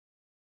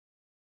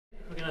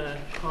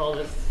call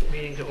this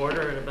meeting to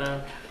order at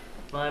about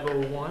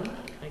 5:01,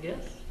 I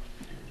guess.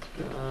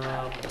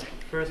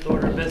 First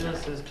order of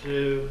business is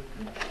to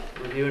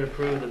review and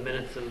approve the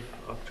minutes of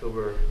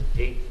October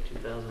 8th,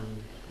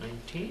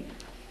 2019.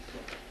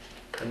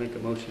 I make a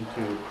motion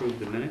to approve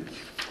the minutes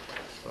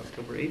of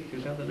October 8th,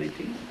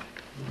 2019.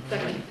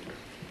 Second.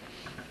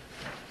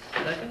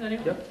 Second,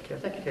 anyone? Yep.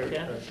 Second. Carrie.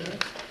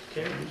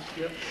 Carrie?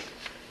 Yep.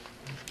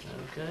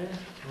 Okay,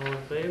 all in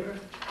favor?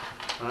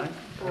 Aye.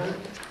 Aye.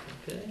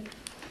 Okay,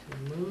 so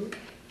moved.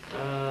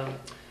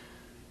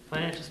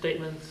 Financial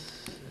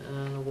statements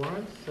and the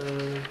warrants,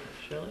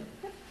 Shelley?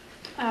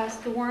 So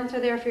the warrants are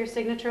there for your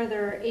signature.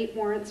 There are 8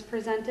 warrants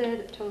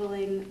presented,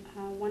 totaling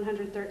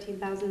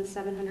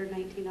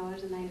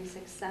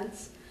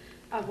 $113,719.96,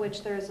 of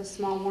which there is a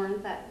small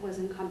warrant that was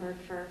encumbered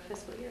for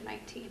fiscal year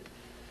 19.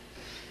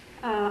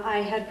 I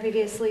had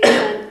previously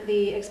sent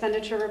the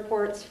expenditure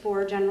reports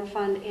for general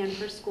fund and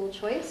for school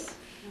choice.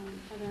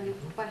 Are there any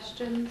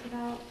questions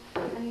about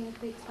any of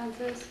the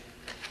expenses?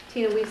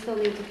 Tina, we still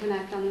need to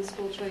connect on the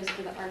school choice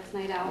for the arts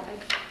night out. I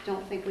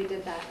don't think we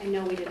did that. I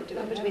know we didn't do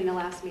it between the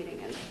last meeting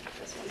and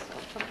this one,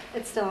 so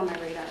it's still on my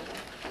radar.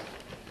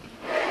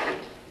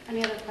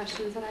 Any other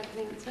questions that I can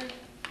answer?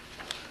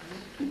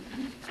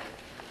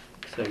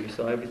 So you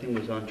saw everything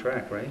was on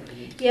track, right?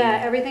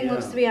 Yeah, everything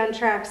looks to be on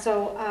track.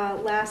 So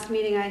last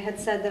meeting I had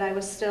said that I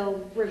was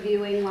still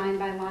reviewing line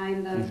by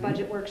line the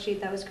budget worksheet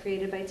that was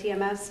created by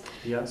TMS.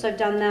 Yeah. So I've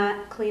done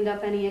that, cleaned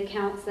up any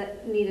accounts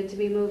that needed to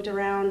be moved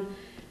around,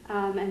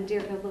 and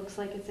Deerfield looks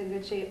like it's in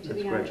good shape to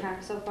be on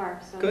track so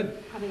far. So good.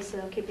 Obviously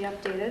I'll keep you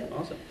updated.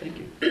 Awesome, thank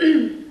you.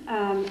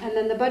 And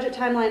then the budget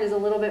timeline is a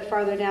little bit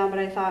farther down, but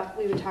I thought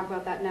we would talk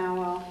about that now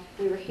while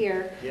we were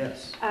here.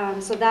 Yes.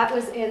 So that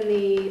was in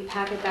the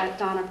packet that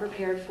Donna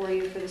prepared for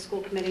you for the school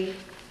committee,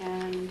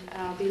 and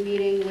I'll be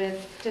meeting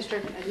with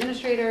district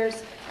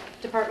administrators,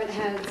 department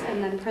heads,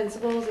 and then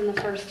principals in the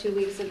first 2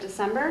 weeks of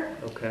December.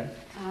 Okay.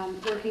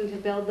 Working to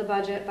build the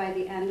budget by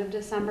the end of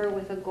December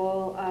with a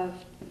goal of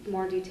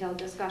more detailed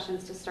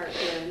discussions to start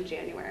here in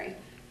January,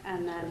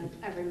 and then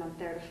every month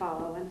there to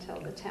follow until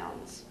the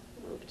towns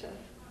move to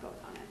vote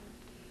on it.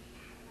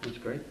 That's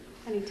great.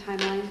 Any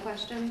timeline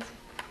questions?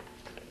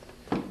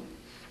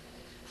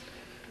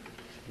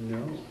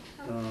 No.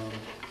 I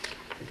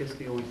guess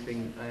the only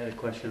thing I had a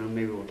question on,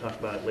 maybe we'll talk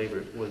about it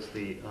later, was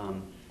the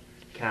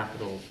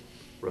capital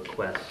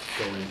request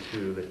going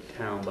to the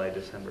town by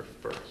December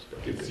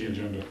 1st. It's the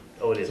agenda.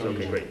 Oh, it is? Okay,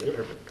 agenda. great. Yep.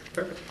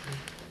 Perfect.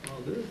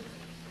 All good.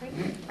 Great.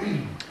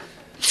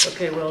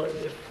 Okay, well,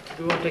 if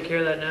we want to take care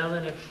of that now,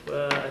 then I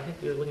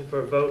think we're looking for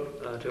a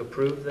vote to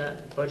approve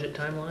that budget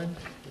timeline.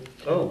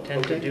 Oh,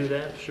 Intend to do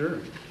that. Sure.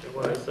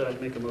 Otherwise,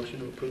 I'd make a motion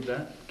to approve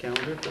that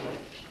calendar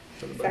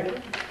for the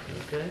budget.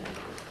 okay.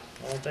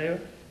 All in favor?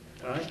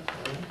 Aye.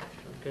 Aye.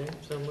 Okay,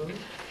 so moved.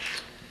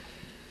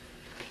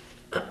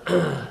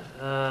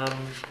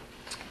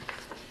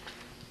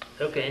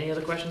 Okay, any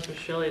other questions for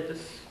Shelley at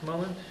this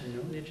moment?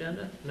 No. On the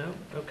agenda? No?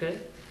 Okay.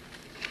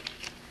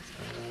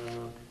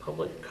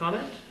 Public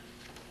comment?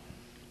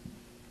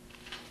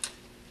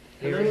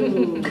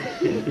 Hearing,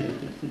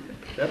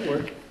 That'll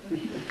work.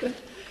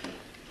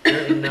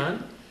 hearing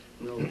none,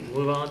 we'll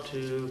move on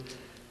to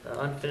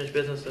unfinished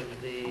business of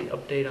the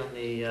update on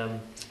the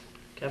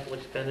capital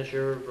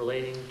expenditure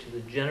relating to the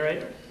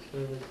generator. So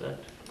is that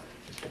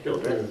Mr.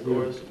 Gilbert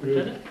or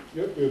Superintendent?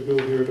 Yep, we have Bill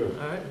here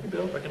to All right,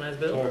 Bill, recognize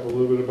Bill. talk a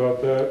little bit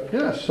about that.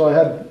 Yeah, so I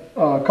had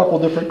a couple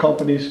different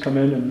companies come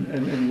in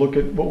and look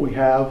at what we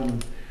have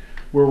and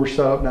where we're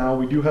set up now.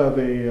 We do have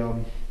a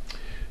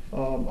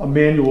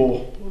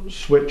manual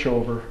switch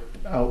over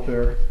out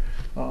there.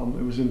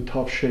 It was in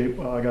tough shape.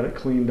 I got it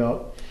cleaned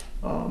up.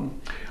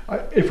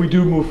 If we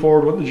do move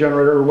forward with the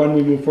generator, or when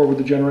we move forward with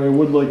the generator, I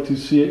would like to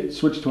see it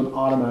switch to an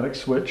automatic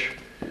switch.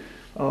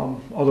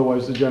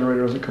 Otherwise, the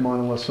generator doesn't come on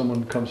unless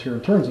someone comes here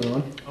and turns it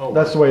on. Oh,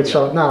 that's the way it's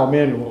set up now,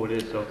 manual. Oh, it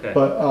is, okay.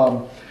 But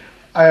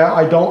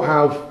I don't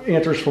have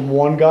answers from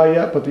one guy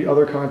yet, but the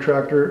other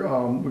contractor,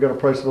 we got a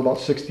price of about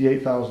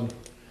 $68,000.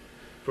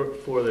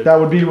 For the, That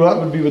would be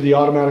with the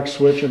automatic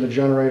switch and the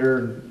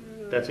generator.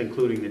 that's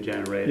including the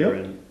generator.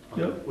 Yep. And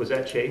Yep. Was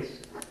that Chase?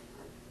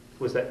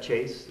 Was that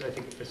Chase? I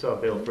think I saw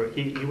Bill for,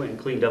 he went and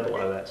cleaned up a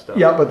lot of that stuff.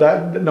 Yeah, but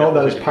that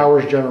is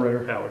Power's generator.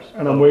 Powers.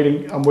 And I'm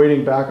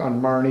waiting back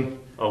on Marnie.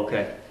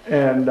 Okay,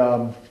 And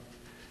I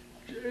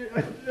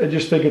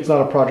just think it's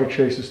not a project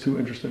Chase is too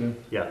interested in.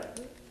 yeah,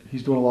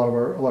 He's doing a lot of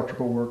our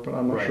electrical work, but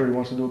I'm not Right. sure he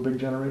wants to do a big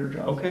generator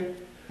job. okay,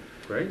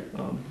 great.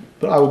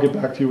 But I will get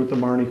back to you with the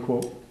Marnie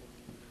quote.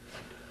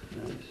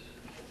 Nice.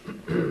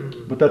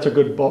 But that's a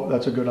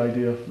good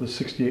idea, the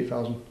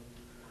 68,000.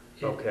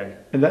 Okay,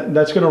 And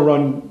that's gonna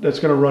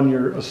run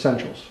your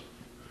essentials.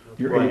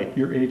 Right.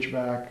 Your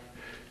HVAC,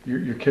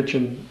 your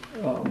kitchen,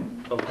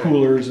 Okay.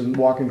 coolers and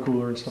walk-in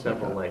cooler and stuff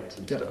Several like lights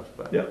and Yeah. stuff,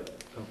 but, that.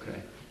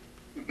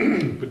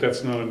 okay. But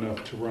that's not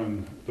enough to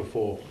run the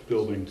full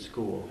building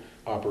School,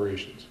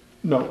 operations.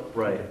 No,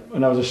 right,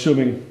 and I was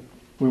assuming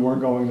we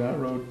weren't going that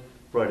road.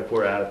 right, if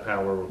we're out of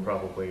power, we're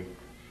probably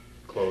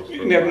closed for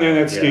a And while.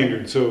 that's Yeah.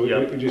 standard, so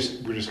Yep.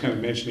 we're just kind of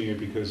mentioning it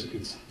because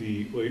it's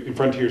like, in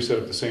Frontier set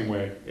up the same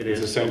way. It It's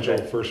is, essential,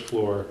 okay. first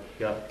floor,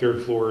 Yep,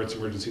 third floor, it's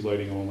emergency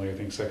lighting only, I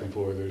think second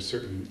floor, there's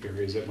certain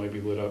areas that might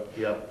be lit up,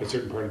 yep, a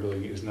certain part of the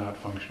building is not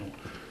functional.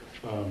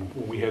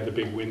 When we had the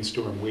big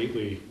windstorm,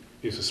 Whately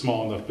is a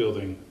small enough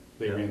building,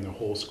 they Yeah. ran the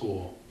whole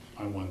school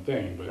on one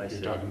thing, I but see.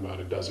 you're talking about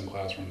a dozen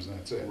classrooms and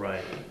that's it.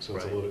 right, So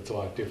it's right. it's a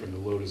lot different,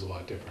 the load is a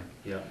lot different.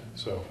 Yep,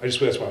 So that's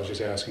why I was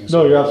just asking. No,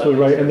 So- you're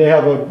absolutely right. And they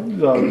have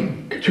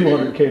a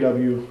 200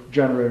 kW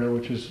generator,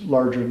 which is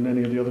larger than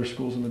any of the other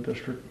schools in the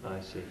district. I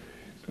see.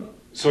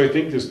 So I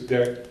think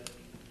that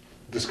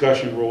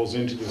discussion rolls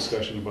into the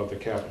discussion about the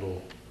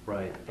capital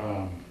Right.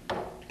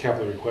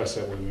 capital requests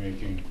that we're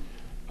making.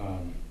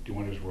 Do you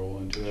want to just roll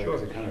into that? 'Cause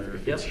Sure. it kind of Sure.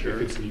 fits, Yep, sure. it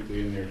fits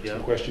neatly in there. So Yeah.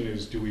 the question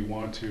is, do we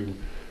want to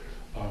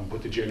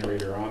put the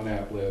generator on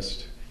that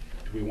list?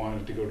 Do we want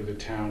it to go to the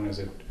town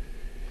as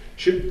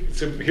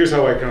so here's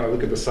how I kind of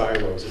look at the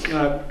silos.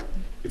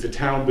 It's a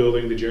town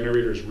building, the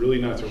generator is really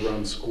not to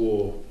run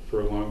school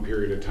for a long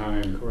period of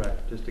time.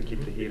 Correct, just to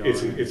keep the heat on.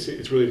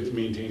 It's really to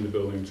maintain the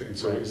buildings, and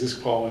so Right. does this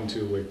fall into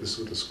like this is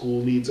what the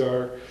school needs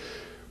are?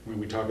 When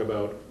we talk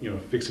about,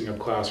 fixing up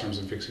classrooms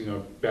and fixing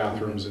up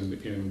bathrooms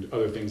and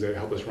other things that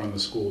help us run the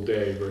school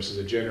day versus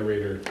a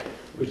generator,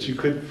 which you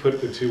could put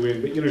the two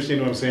in, but you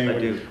understand what I'm saying? I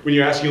do. When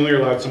you ask, you only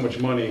allowed so much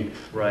money,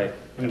 Right,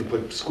 I'm gonna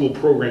put school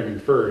programming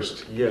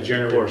first, Yes, the of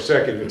generator course.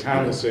 second, the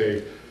town will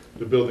say,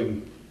 the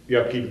building, the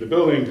upkeep of the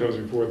building comes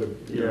before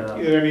you know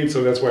Yeah. what I mean?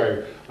 So that's why,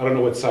 I don't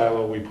know what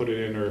silo we put it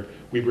in, or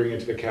we bring it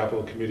to the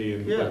capital committee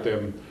and Yeah. let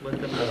them let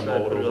them kind of decide,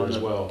 mull put it it over on as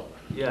the, well.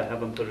 yeah, have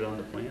them put it on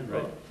the plan,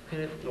 right? Can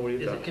it, What do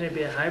you think? can it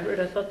be a hybrid?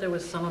 I thought there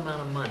was some amount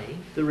of money.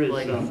 There is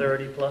Like some.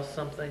 30 plus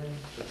something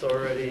that's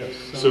already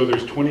So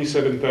there's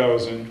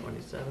 27,000,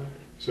 27.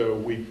 so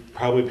we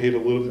probably paid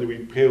did we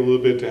pay a little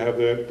bit to have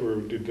that, or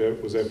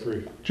was that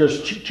free?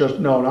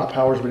 No, not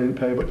Powers we didn't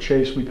pay, but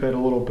Chase, we paid a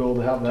little bill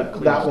to have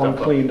clean that one stuff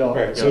up. cleaned up. All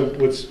right, so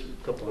let's,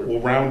 Couple we'll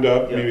hundred. round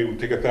up, Yeah. maybe we'll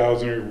take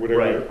 1,000 or whatever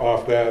Right.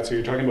 off that, so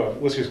you're talking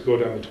about, let's just go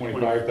down to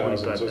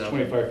 25,000, so it's 25,000.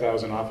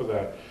 25,000 off of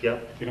that.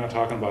 Yep, You're not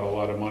talking about a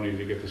lot of money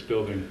to get this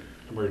building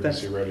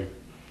emergency ready.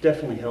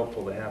 definitely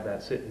helpful to have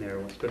that sitting there,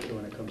 especially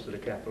when it comes to the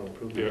capital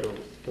improvement. Yeah.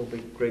 They'll be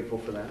grateful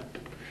for that,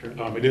 for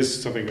sure. It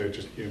is something that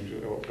just,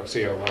 I'll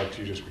say out loud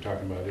to you, just we're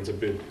talking about, it's a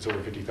bid, it's over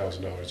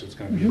 $50,000, so it's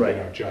gonna be a Right.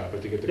 big-out job,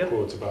 but to get the Yep.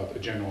 quotes about the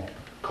general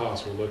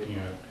cost we're looking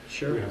at,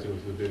 Sure, we have to go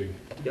through the bidding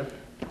yep.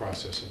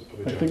 process of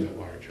I a job think- that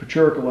large.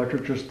 Pachuric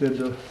Electric just did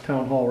the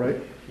town hall, right?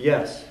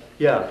 Yes,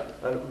 yeah,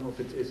 I don't know if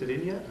it's, is it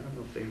in yet? I don't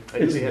know if they. I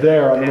knew It's they had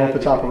there, I don't know if had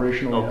it's it.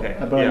 operational Okay,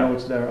 yet, but I yeah, know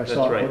it's there, I that's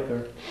saw it right. put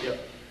there. Yep,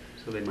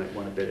 so they might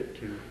want to bid it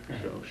too, so.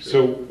 sure.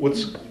 So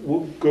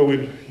we'll go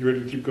in, you ready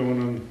to keep going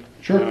on?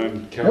 Sure.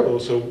 On capital,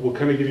 so we'll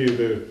kind of give you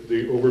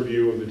the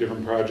overview of the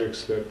different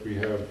projects that we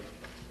have,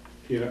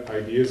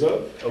 ideas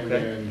of. Okay. And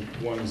then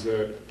ones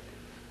that,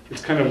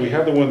 it's kind of, we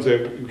have the ones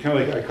that, we kind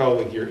of like, I call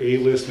it like your A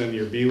list and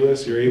your B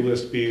list. Your A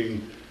list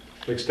being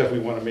like stuff we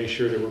want to make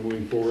sure that we're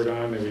moving forward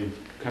on, and we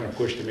kind of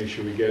push to make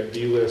sure we get.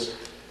 B list,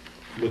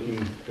 looking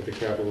at the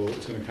capital,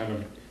 it's going to kind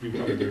of be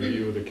under the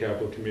review of the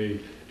capital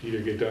committee to either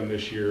get done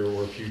this year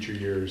or future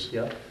years,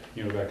 Yep,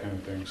 that kind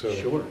of thing. So,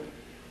 sure.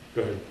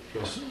 go ahead,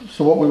 Phil.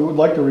 So what we would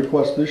like to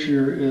request this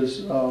year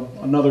is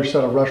another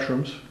set of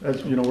restrooms.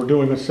 As you know, we're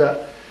doing a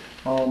set.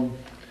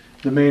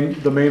 The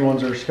main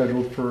ones are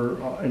scheduled for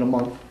in a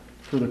month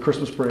for the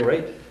Christmas break.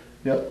 Great.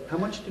 Yep. How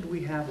much did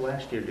we have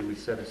last year, did we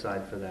set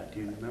aside for that, do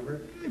you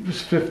remember? It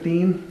was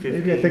 15, maybe.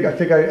 15. I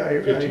think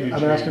 15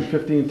 I'm asking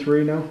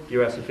 15.3 now.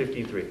 You're asking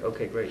 15.3,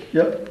 okay, great,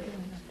 Yep.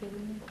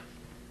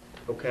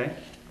 okay,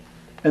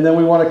 And then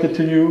we want to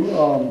continue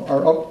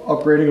our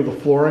upgrading of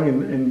the flooring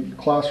in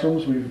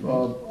classrooms. We've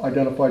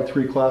identified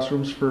 3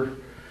 classrooms for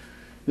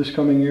this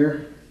coming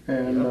year,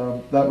 and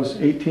that was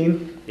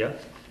 18. yeah,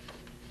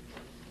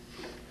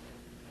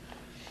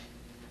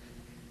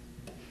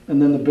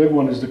 And then the big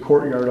one is the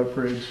courtyard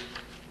upgrades,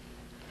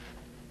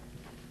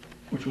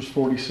 which was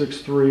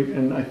 46.3.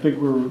 And I think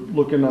we were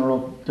looking, I don't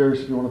know,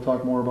 Darius, if you want to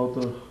talk more about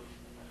the,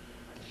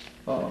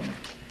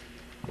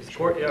 Is the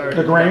courtyard,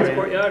 The grand- the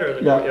courtyard or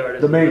the yeah, courtyard?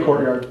 is the main middle?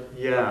 courtyard,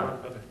 yeah.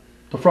 Okay.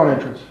 the front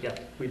entrance.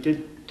 We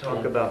did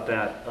talk about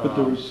that But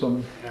there was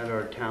some, at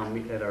our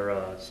at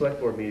our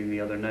select board meeting the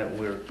other night.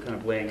 We were kind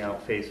of laying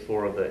out phase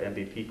 4 of the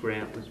MVP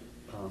grant, was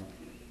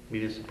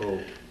municipal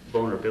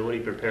vulnerability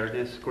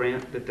preparedness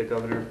grant that the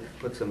governor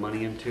put some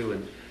money into,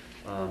 and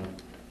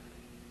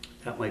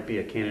that might be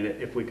a candidate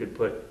if we could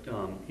put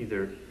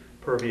either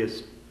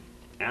pervious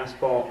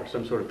asphalt or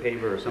some sort of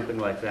paver or something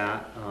like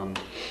that.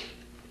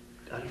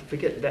 I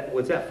forget,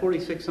 was that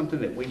 46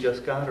 something that we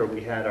just got, or we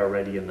had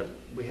already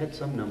we had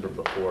some number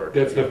before?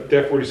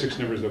 That 46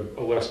 number is the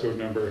Alesco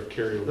number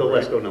carryover. The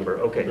right? Lesco number,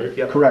 okay, Right.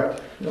 yep.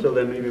 correct. Yep. So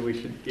then maybe we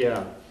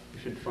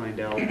should find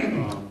out.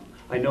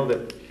 I know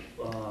that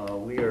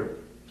we are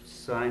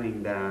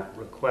signing that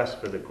request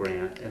for the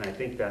grant, and I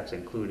think that's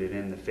included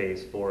in the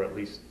phase 4, at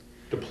least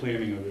The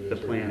planning of it is. the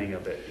right? planning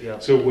of it, yeah.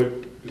 So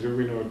does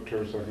everybody know what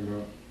Trevor's talking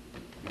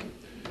about?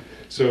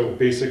 So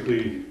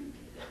basically,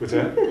 What's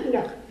that?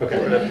 No.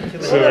 Okay.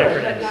 Too So,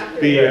 many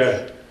acronyms.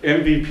 the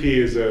MVP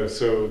is,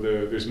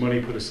 there's money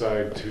put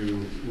aside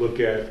to look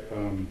at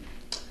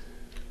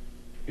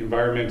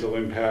environmental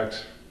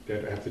impacts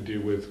that have to do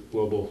with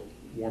global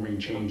warming,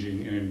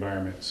 changing an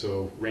environment.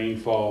 So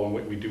rainfall and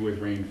what we do with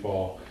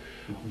rainfall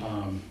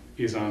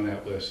is on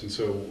that list. And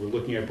so we're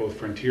looking at both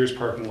Frontiers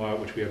parking lot,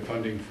 which we have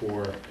funding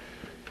for,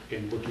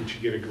 and looking to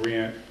get a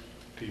grant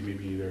to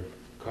maybe either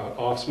cut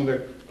off some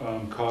of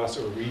the costs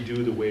or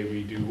redo the way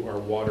we do our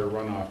water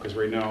runoff. Because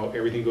right now,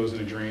 everything goes in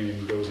a drain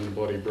and goes in a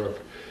bloody brook.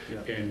 Yeah.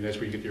 And that's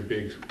where you get your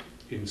big,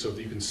 and so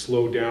that you can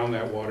slow down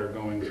that water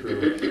going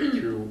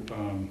through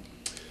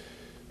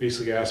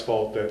basically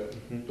asphalt that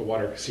the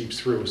water seeps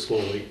through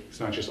slowly. It's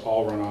not just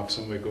all runoff,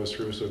 some of it goes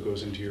through, so it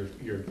goes into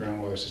your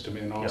groundwater system,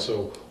 and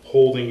also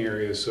holding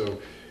areas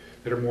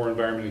that are more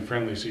environmentally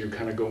friendly, so you're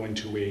kind of going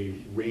to a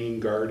rain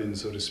garden,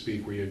 so to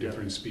speak, where you have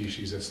different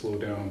species that slow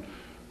down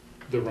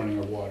the running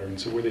of water. And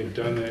so where they've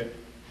done that,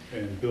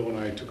 and Bill and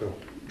I took a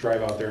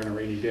drive out there on a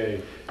rainy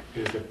day,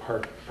 is the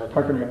park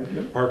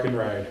and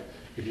ride.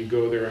 If you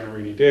go there on a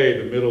rainy day,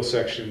 the middle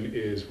section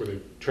is where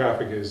the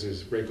traffic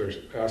is regular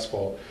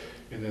asphalt.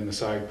 And then the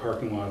side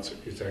parking lots,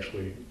 it's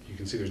actually, you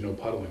can see there's no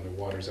puddling, the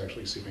water's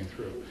actually seeping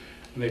through.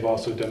 And they've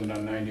also done it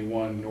on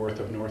 91 north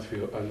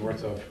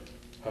of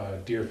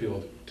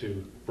Deerfield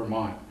to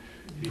Vermont.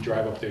 If you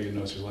drive up there, you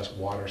notice there's less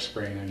water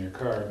spraying on your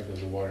car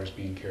because the water's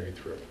being carried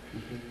through.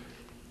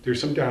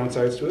 There's some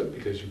downsides to it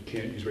because you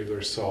can't use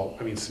regular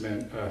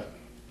cement.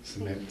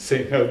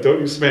 No, don't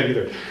use cement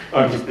either.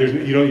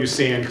 You don't use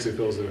sand because it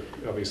fills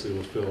obviously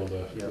will fill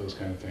those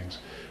kind of things.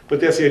 But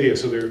that's the idea.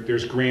 So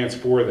there's grants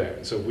for that.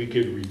 And so we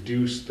could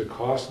reduce the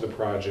cost of the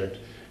project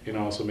and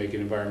also make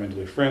it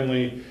environmentally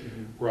friendly.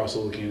 We're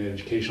also looking at an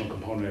educational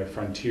component at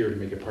Frontier to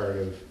make it part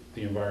of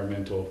the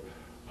environmental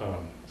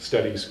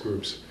studies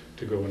groups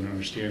to go and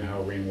understand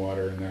how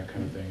rainwater and that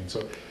kind of thing. And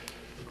so,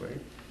 Great.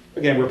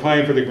 Again, we're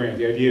applying for the grant.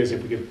 The idea is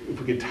if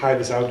we could tie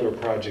this outdoor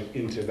project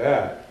into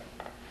that,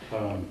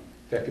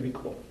 that could be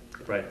cool.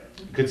 Right.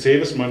 It could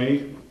save us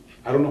money.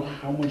 I don't know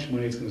how much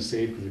money it's going to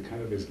save because it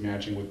kind of is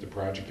matching with the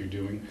project you're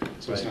doing.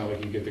 So it's not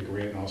like you get the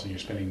grant and all of a sudden you're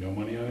spending no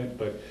money on it,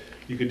 but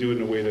you could do it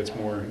in a way that's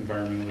more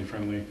environmentally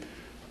friendly.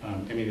 I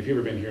mean, if you've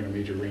ever been here in a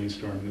major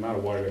rainstorm, the amount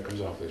of water that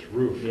comes off this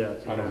roof,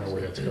 I don't know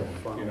where that's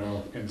going, you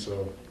know, and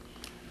so,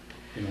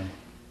 you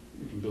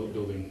know,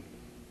 building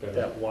better.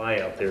 That Y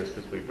out there is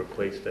because we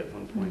replaced at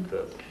one point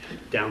the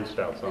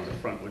downspouts on the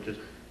front, which is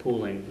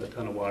pooling a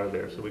ton of water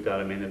there, so we got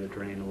them into the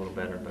drain a little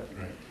better, but.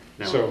 Right.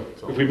 now So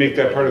it's all if we make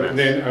that part of it, and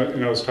mess.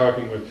 then I was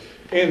talking with,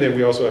 and then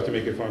we also have to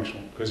make it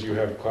functional because you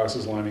have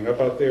classes lining up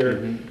out there.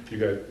 You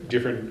got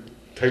different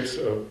types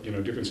of,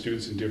 different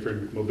students and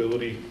different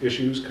mobility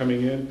issues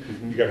coming in.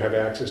 You got to have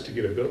access to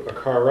get a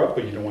car up,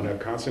 but you don't want to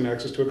have constant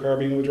access to a car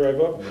being able to drive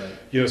up. Right.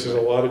 So there's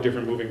a lot of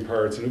different moving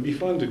parts, and it'd be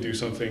fun to do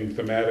something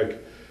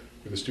thematic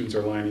where the students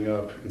are lining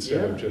up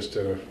instead of just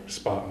at a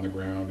spot on the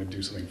ground and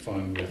do something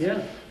fun with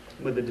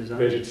With the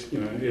design.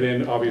 and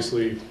then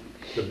obviously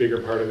the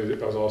bigger part of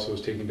it also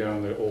is taking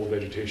down the old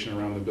vegetation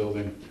around the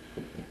building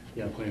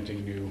and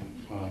planting new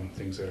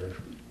things that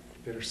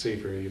are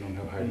safer. You don't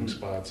have hiding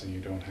spots and you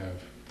don't have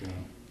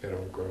that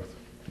overgrowth.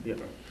 Yeah.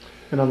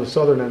 And on the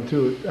southern end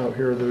too, out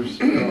here, there's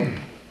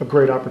a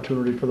great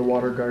opportunity for the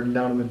water garden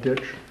down in the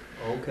ditch.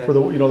 Okay. For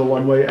the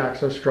one-way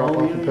access drop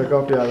Oh, off and yeah, pick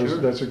up. Yeah, sure.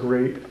 that's a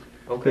great,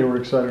 Okay. they were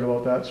excited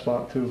about that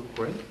spot too.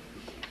 Great.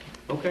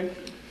 Okay.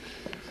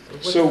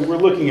 So we're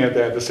looking at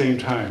that at the same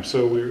time.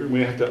 So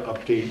we have to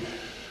update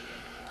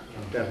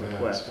That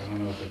request. I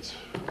don't know if it's,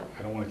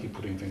 I don't want to keep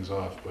putting things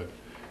off, but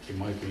it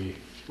might be,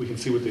 we can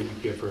see what they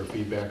get for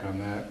feedback on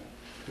that.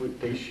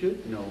 They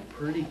should know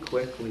pretty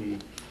quickly.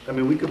 I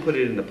mean, we could put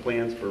it in the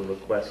plans for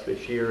requests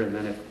this year, and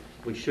then if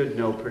we should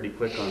know pretty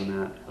quick on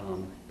that,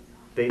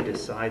 they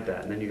decide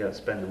that, and then you got to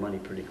spend the money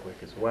pretty quick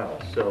as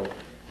well. So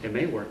it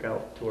may work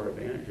out to our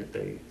advantage if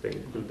they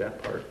include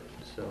that part.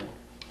 So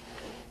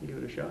give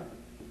it a shot.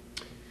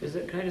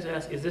 Can I just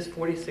ask, is this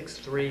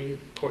 46-3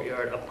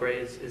 courtyard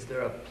upgrades, is there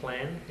a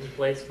plan in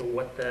place for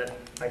what that?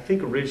 I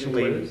think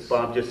originally Includes?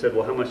 Bob just said,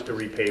 well, how much to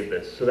repave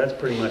this? So that's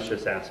pretty much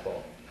just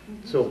asphalt.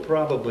 So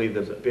probably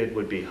the bid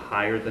would be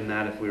higher than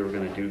that if we were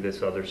going to do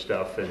this other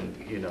stuff and,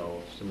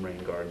 some rain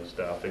garden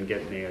stuff and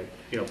getting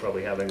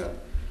probably having I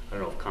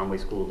don't know, if Conway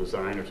School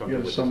Design or something.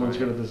 Yeah, would someone's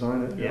design gonna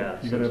design it. Yeah,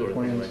 You some gotta sort have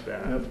of thing plans. like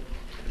that. Yep.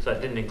 So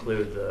that didn't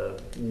include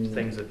the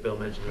things that Bill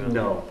mentioned around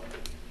No,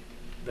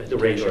 the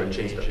rain vegetation garden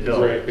changes. stuff.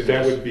 No. Right, but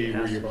that would be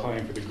where you're Asphalt.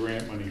 applying for the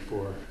grant money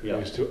for, Yeah.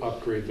 is to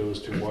upgrade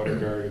those to water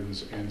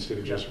gardens, and instead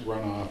of just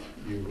runoff,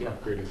 you Yeah.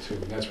 upgrade it to,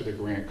 and that's where the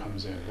grant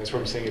comes in. That's what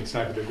I'm saying,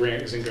 the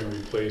grant isn't gonna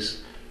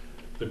replace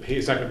the pay,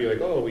 it's not gonna be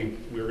like, oh, we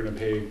were gonna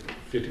pay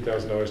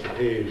 $50,000 to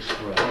pave,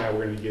 Right. now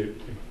we're gonna get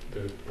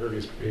the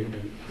pervious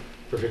pavement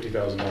for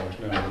 $50,000.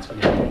 No, it's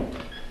gonna be,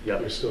 Yep.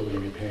 you're still gonna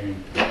be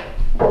paying,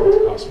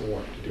 it costs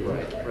more to do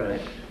it.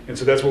 right. And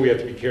so that's where we have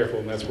to be careful,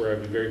 and that's where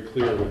I've been very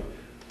clear with,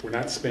 we're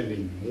not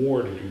spending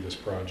more to do this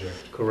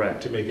project.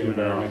 Correct. To make it Do an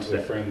environmentally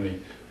offset.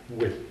 friendly.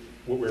 With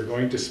what we're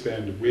going to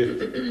spend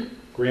with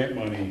grant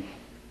money,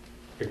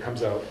 it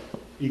comes out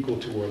equal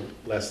to or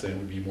less than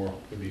would be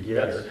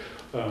Yes. better,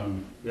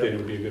 then it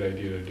would be a good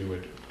idea to do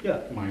it Yeah.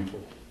 mindful.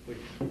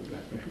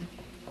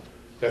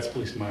 That's at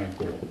least my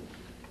goal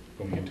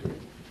going into it.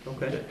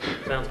 Okay.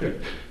 Sounds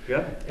good.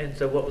 Yeah. And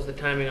so what was the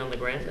timing on the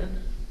grant then?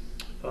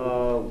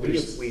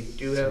 We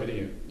do have, Submitting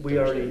it we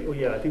already, Thursday. oh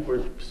yeah, I think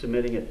we're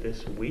submitting it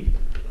this week,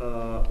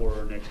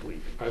 or next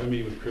week. I have a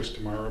meeting with Chris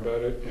tomorrow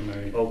about it, and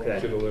I Okay.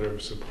 did a letter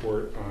of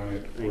support on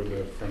it for Thank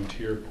the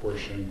frontier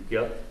portion,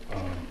 Yep.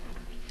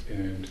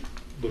 and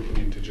looking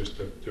into just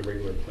the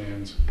regular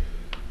plans.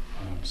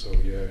 So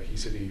yeah, he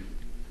said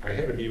I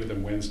had a meeting with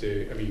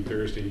him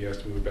Thursday, he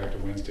asked to move it back to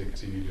Wednesday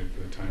because he needed it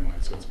for the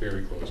timeline, so it's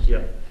very close. to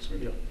Yep. So,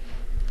 Yep.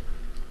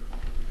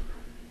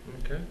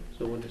 Okay.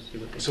 So we'll just see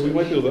what they So we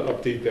might be able to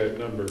update that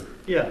number.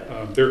 Yeah,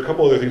 There are a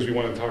couple other things we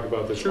want to talk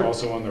about that's Sure.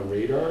 also on the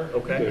radar.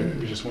 Okay. That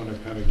we just want to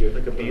kind of get.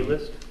 like a B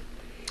list?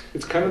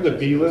 It's kind of the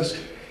B list.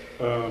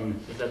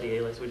 Is that the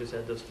A list we just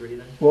had, those three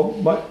then? Well,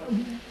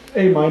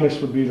 A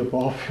minus would be the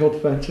ball field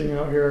fencing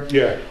out here.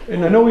 Yeah,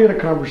 And I know we had a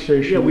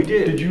conversation. Yeah, we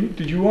did.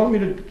 Did you want me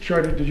to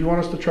did you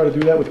want us to try to do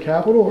that with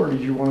capital, or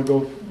did you want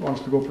us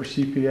to go for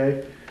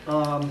CPA?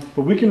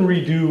 But we can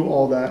redo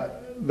all that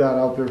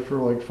out there for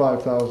like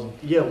 5,000.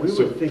 Yeah, we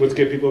so were thinking. let's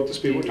get people up to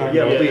speed. We're talking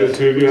Yeah, about yeah. the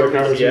two of you have a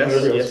conversation Yes, with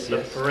everybody else. yes, The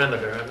yes.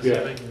 perimeter, I'm Yeah,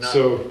 assuming, not.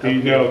 so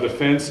the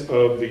fence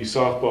of the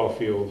softball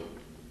field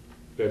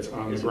that's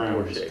on the Is in poor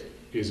ground shape.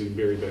 is in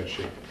very bad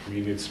shape. I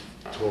mean, it needs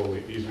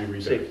to be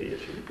redone. Safety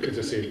issue. It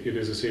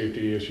is a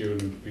safety issue,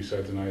 and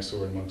besides an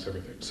eyesore amongst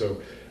everything.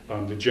 So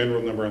the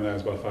general number on that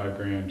is about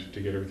 $5,000 to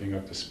get everything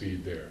up to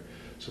speed there.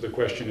 So the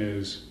question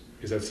is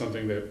that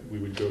something that we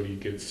would go to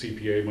get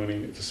CPA money?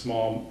 It's a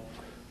small,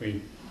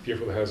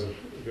 Deerfield has a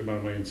good amount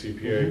of money in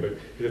CPA, but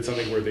is it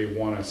something where they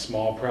want a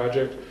small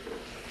project?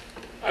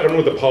 I don't know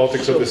what the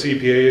politics of the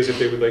CPA is, if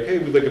they would like, hey,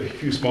 we'd like a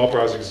few small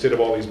projects instead of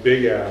all these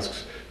big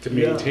asks to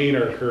maintain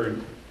our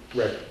current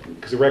rec,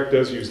 because the rec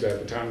does use that,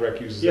 the town rec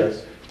uses that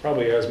Yes.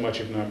 probably as much,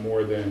 if not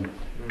more, than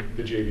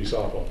the JV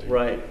softball team.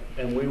 Right,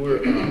 and we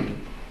were,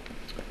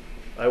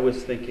 I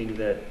was thinking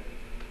that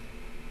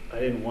I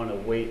didn't want to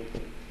wait.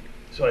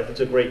 So it's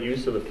a great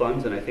use of the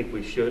funds, and I think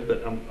we should,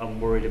 but I'm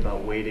worried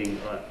about waiting,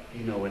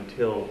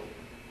 until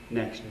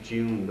next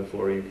June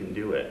before you can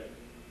do it.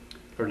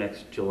 Or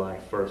next July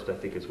 1st, I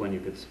think is when you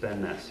could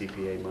spend that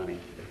CPA money.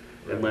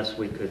 Unless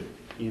we could,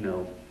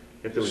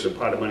 if there was a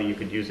pot of money, you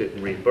could use it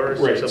and reimburse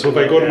or Right, something so if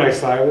I like go to my that.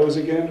 silos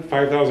again,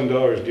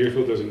 $5,000,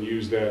 Deerfield doesn't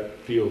use that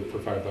field for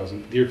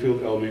 $5,000.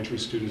 Deerfield elementary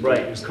students don't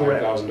Right, use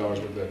correct. $5,000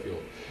 worth of that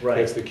field. Right.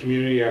 It's the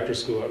community after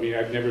school.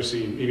 I've never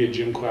seen, maybe a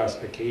gym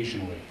class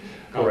occasionally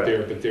out Correct.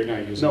 there, but they're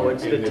not using it. No,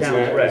 it's the And town's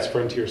that, rec. It's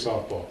frontier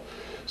softball.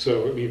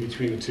 So,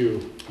 between the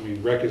two,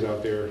 rec is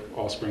out there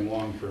all spring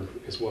long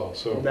as well,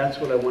 so. That's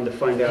what I wanted to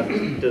find out.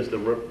 Does the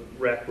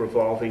rec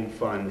revolving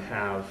fund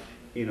have,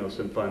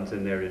 some funds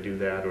in there to do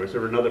that? Or is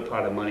there another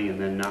pot of money and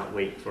then not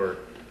wait for,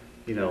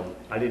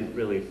 I didn't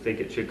really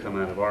think it should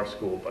come out of our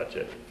school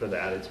budget for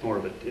that. It's more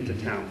of it's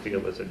a town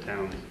field, it's a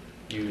town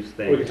use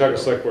thing. We can talk to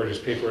So select board,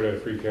 just pay for it out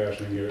of free cash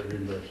and get it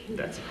reimbursed.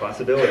 That's a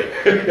possibility.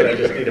 I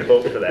just need a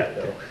vote for that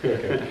though.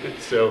 Okay.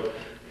 So,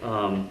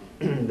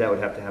 that would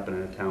have to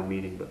happen at a town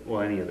meeting,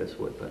 well, any of this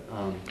would, but,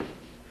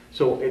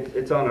 so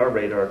it's on our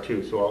radar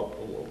too, so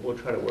we'll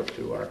try to work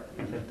through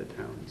at the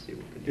town and see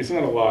what we can do. It's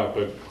not a lot,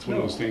 but it's one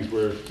of those things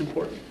where, It's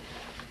important.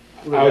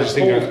 I was just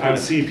thinking on Kind of-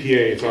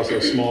 CPA, it's also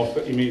a small,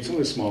 some of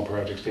the small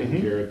projects taking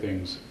Mhm. care of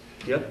things.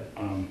 Yep,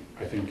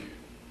 I think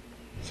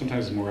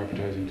sometimes it's more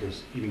appetizing to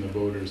even the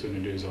voters than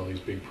it is all these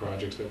big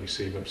projects that we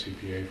save up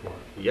CPA for.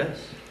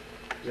 yes,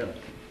 yeah,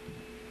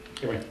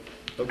 Anyway,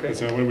 okay.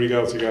 that's what everybody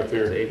else you got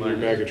there, It's A in your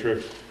minus. bag of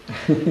tricks.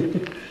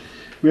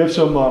 We have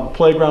some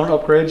playground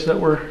upgrades that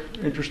we're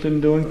interested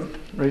in doing,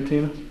 right,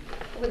 Tina?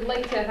 I would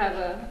like to have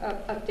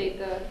update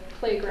the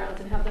playgrounds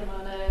and have them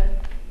on a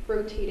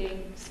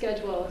rotating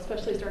schedule,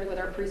 especially starting with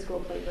our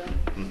preschool playground.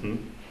 Mhm.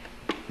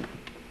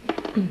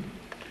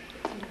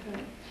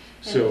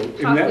 So, And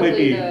and that might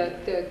be,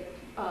 possibly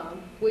the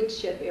wood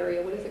chip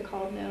area, what is it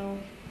called now?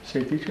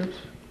 Safety chips?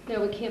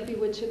 No, it can't be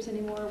wood chips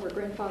anymore, we're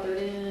grandfathered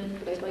in,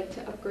 but I'd like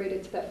to upgrade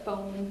it to that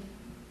foam.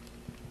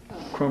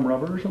 Chrome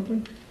rubber or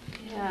something?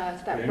 Yeah,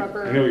 it's that I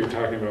rubber. know what you're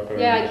talking about, but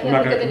Yeah, I I'm can't not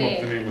look gonna at the come up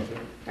with the name. name of it.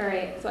 All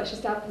right, so I should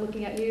stop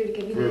looking at you to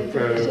give me the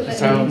For- information. that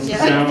sounds- yeah,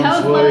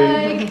 sounds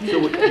like.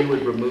 So you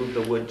would remove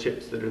the wood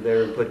chips that are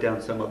there and put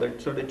down some other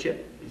sort of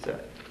chip? Is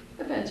that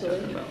Eventually.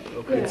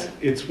 okay? Yeah.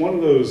 It's one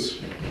of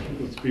those,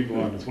 let's be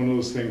blunt, it's one of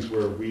those things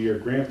where we are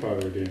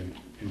grandfathered in,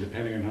 and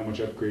depending on how much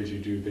upgrades you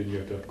do, then you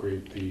have to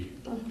upgrade the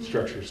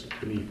structures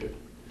beneath it.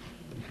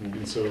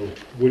 And so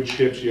wood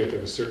chips, you have to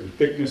have a certain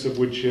thickness of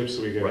wood chips,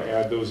 so we Right. gotta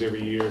add those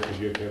every year, because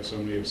you have to have so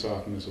many of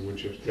softness of wood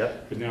chips.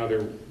 Yep. But now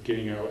they're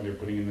getting out and they're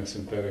putting in the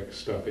synthetic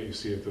stuff that you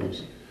see at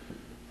those,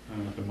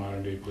 the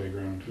modern day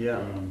playground. Yeah.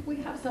 We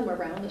have some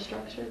around the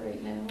structure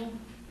right now,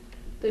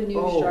 the new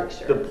Oh,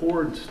 structure. the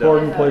poured stuff.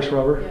 Poured in place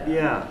rubber?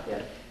 Yeah. Yeah.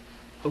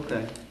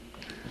 Okay.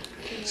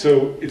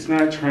 So it's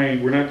not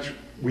trying, we're not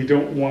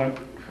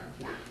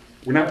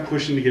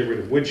pushing to get rid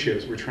of wood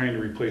chips, we're trying to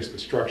replace the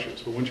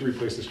structures. But once you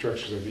replace the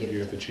structures, I think you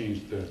have to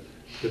change the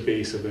the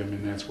base of them,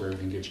 and that's where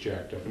everything gets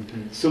jacked up.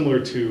 Mhm. Similar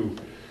to,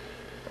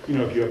 you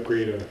know, if you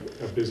upgrade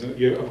a business,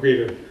 you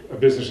upgrade a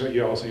business,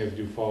 you also have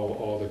to follow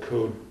all the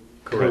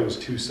codes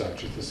to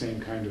such. It's the same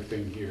kind of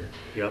thing here.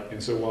 Yep.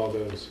 And so while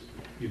those,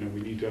 you know,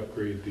 we need to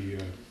upgrade the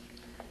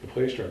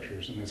play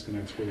structures, and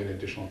that's where that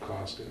additional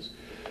cost is.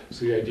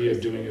 So the idea of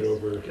doing it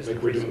over,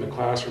 like we're doing the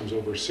classrooms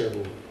over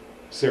several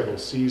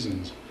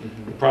seasons.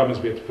 The Mhm. problem is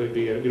we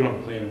don't have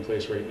a plan in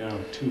place right now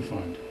to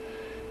fund.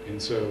 And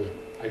so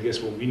I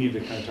guess what we need to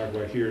kind of talk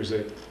about here is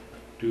that,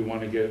 do we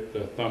want to get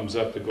the thumbs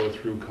up to go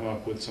through, come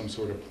up with some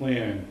sort of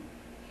plan,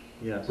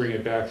 Yes. bring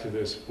it back to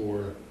this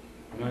for,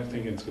 I'm not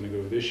thinking it's going to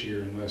go this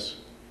year unless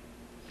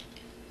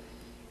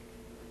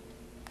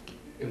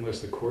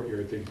the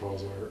courtyard thing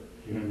falls out,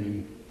 you know what I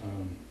mean?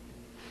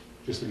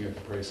 Just looking at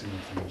the pricing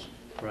of things.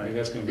 I mean, Right.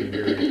 that's going to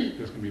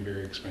be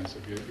very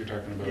expensive. You're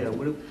talking about. Yeah,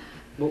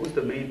 what was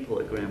the main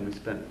program we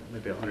spent?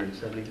 Maybe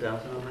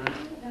 170,000 on that?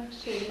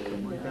 Actually,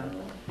 Something like that? no.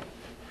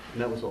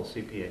 And that was all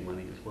CPA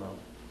money as well.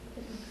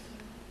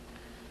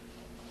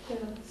 Yeah,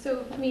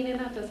 so, I mean, and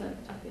that doesn't,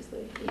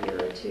 obviously, a year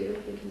or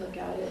two, we can look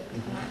at it.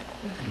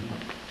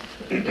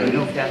 I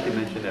know Kathy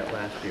mentioned that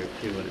last year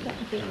too, and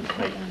it's kind of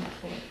tight.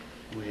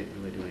 We didn't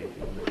really do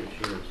anything with it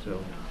this year,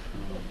 so,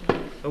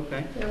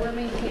 okay. Yeah, we're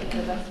maintaining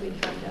the best we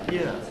can down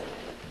Yeah. there.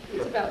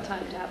 It's about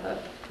time to have a.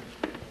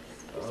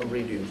 I'll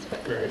read you.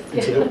 Right.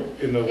 Yeah.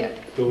 So Yeah.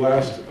 the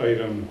last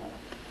item,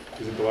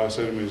 is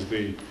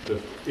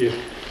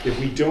if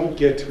we don't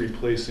get to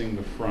replacing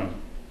the front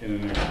in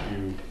the next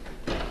few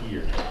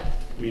years,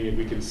 I mean, if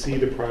we can see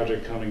the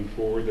project coming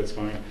forward, that's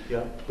fine.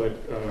 Yeah. But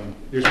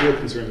there's real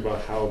concerns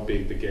about how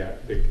big the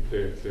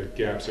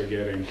gaps are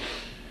getting,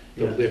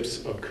 the Yes.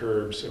 lips of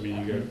curbs. I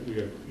mean, we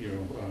got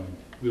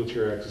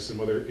wheelchair access and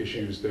other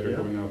issues that are Yeah.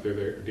 going out there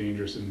that are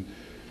dangerous. And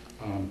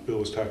Bill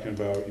was talking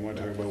about, you want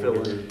to talk about Fill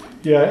whatever? in.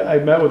 Yeah, I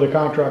met with a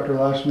contractor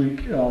last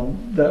week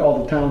that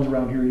all the towns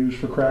around here use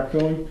for crack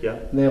filling. Yeah,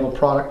 And they have a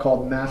product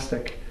called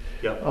Mastic.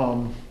 yeah,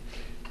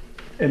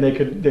 And they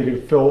could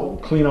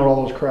clean out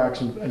all those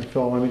cracks and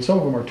fill them. I mean, some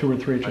of them are 2 or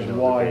 3 I inches know,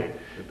 they're wide. big,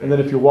 they're And then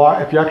big.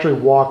 if you actually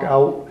walk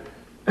out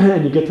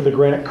and you get to the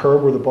granite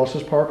curb where the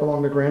buses park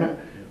along the granite,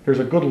 there's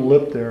a good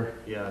lip there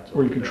Yeah, it's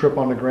where you all can big. trip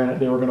on the granite.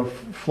 They were gonna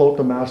float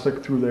the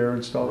mastic through there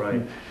and stuff. Right.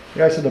 And the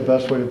guy said the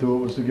best way to do it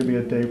was to give me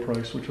a day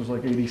price, which was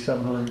like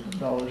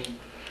 $8,700.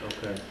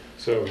 Okay,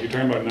 So you're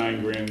talking about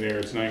 $9,000 there,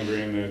 it's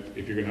 $9,000 that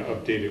if you're gonna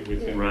update it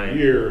within Right. a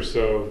year or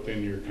so,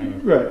 then you're kind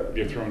of, Right.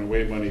 you're throwing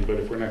away money, but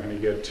if we're not gonna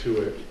get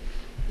to it.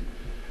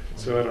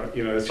 So I don't,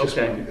 that's just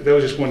Okay. that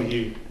was just one,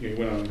 he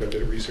went on and got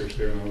the research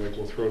there, and I was like,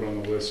 we'll throw it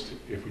on the list.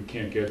 If we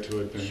can't get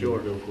to it, then Sure.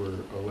 we'll go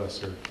for a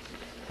lesser.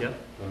 yeah,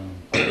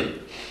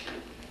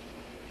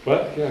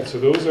 But, yeah, so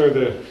those are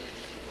the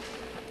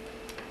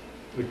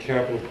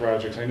capital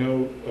projects. I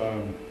know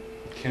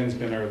Ken's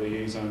been our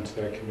liaison to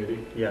that committee.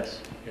 yes.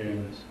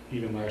 And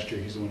even last year,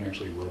 he's the one who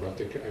actually wrote up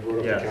I wrote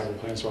up the Yes. capital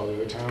plans for all the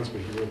other towns,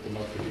 but he wrote them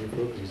up for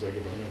Deerfield, he's like,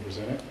 if I'm gonna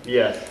present it.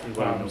 Yes. you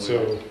wanna know where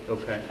So- it is.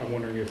 Okay, I'm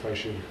wondering if I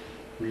should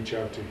reach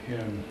out to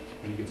him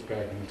when he gets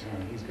back in the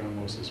town. He's gone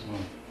most this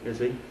month. is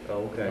he?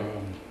 Oh, okay.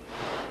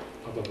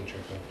 I'll double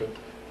check that,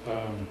 but,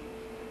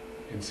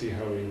 and see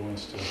how he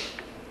wants to.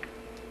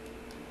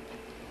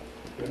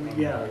 I don't know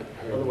Yeah,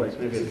 how- otherwise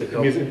maybe it could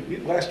I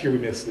mean, last year we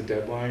missed the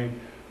deadline,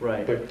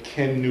 Right, but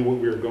Ken knew what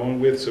we were going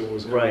with, so it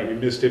was, Right. we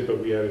missed it, but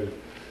we had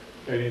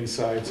an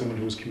inside, someone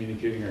who was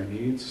communicating our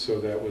needs,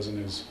 so that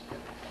wasn't as,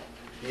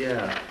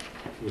 yeah,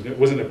 it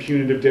wasn't a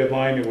punitive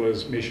deadline, it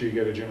was make sure you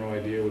get a general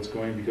idea what's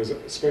going, because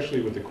especially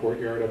with the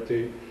courtyard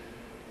update,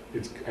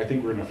 I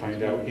think we're gonna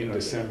find out in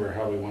December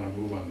how we wanna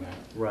move on that.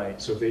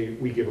 right, So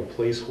we give a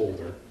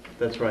placeholder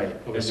that's right.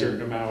 of a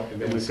certain amount, and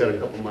And then we've say, got a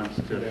couple months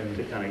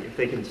to kind of, if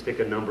they can stick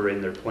a number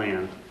in their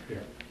plan, yeah.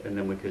 and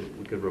then we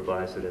could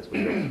revise it as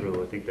we go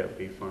through. I think that would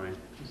be fine,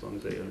 as long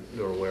as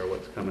they're aware of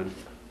what's coming.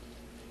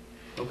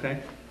 Okay,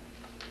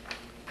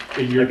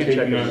 And you're I can check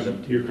taking in with on,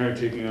 them, too. you're kind of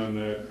taking on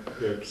the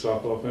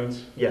softball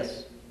fence?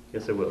 yes,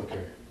 yes, I will.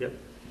 Okay. Yep,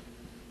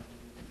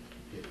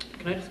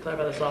 Can I just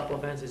clarify the softball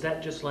fence? Is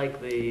that just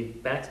like the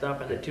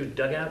backstop and the 2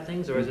 dugout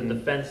things, or is it the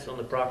Mhm. fence on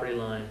the property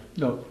line?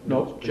 No,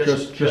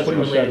 Just just what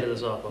you related said. to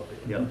the softball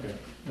field? yep. Okay.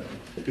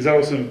 Is that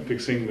also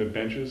fixing the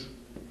benches?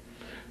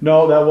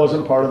 No, that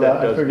wasn't part of that.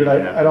 That I does figured, need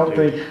to I don't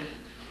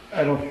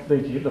happen,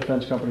 think, the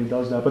fence company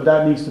does that, but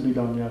that needs to be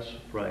done, yes.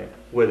 Right,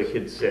 where the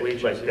kids sit,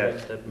 Bleachers, like yeah,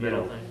 that, that you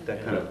metal know, thing, that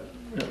yeah. kind of,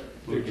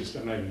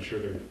 I'm not even sure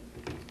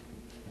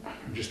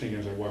I'm just thinking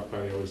as I walk by,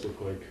 they always look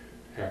like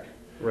heck.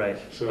 right,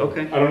 So,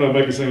 okay. I don't know, it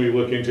might be something we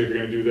look into, if you're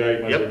gonna do that,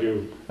 you might as well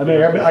do. I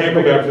mean, I can't can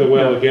go make back to the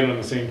well yeah. again on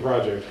the same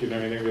project, you know,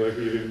 anything, be like,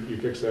 you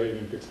fixed that, you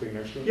didn't fix the thing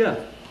next to it? Yeah,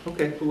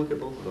 okay, we'll look at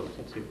both of those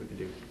and see what we can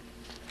do.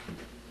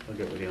 I'll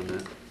get with you on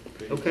that.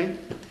 Okay,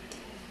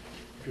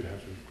 If you'd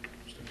have to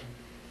step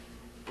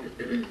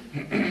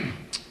in.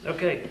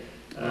 Okay.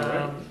 All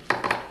right.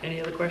 Any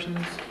other questions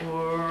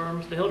for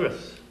Mr.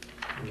 Hildreth?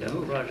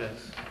 Capital No.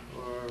 projects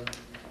or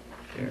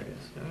areas?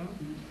 No?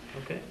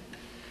 Okay.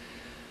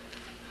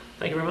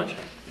 Thank you very much.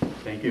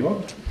 thank You're you.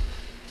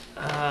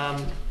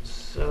 welcome.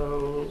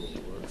 So,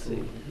 let's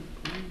see.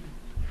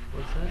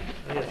 What's that?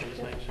 Oh, yes,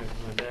 just making sure.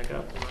 I'm going back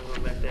up, and I'm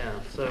going back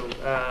down. So,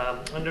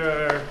 under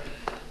our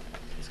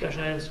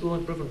discussion item, school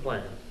improvement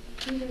plan.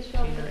 Can you guys show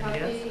off the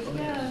Yes. copies?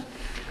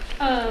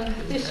 Yeah.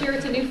 This year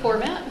it's a new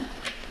format.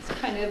 It's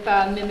kind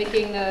of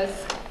mimicking the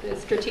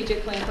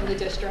strategic plan from the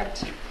district.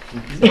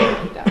 So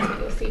that's what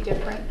you'll see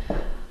different.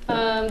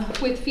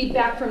 With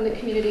feedback from the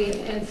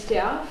community and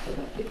staff,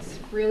 it's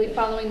really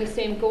following the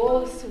same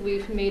goals.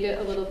 We've made it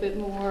a little bit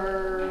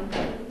more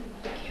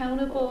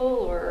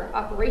accountable or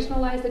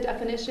operationalize the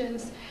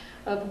definitions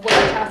of what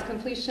task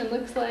completion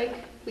looks like.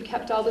 We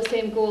kept all the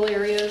same goal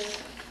areas.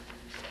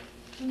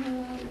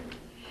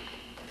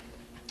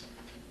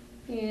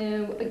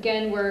 And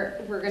again, we're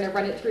going to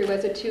run it through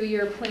as a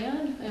 2-year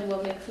plan, and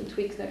we'll make some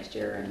tweaks next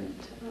year and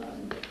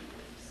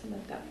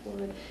submit that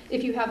forward.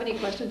 If you have any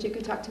questions, you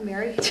can talk to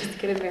Mary. Just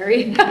kidding,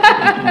 Mary.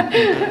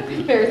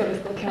 Mary's on the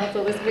school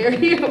council. This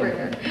Mary over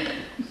here.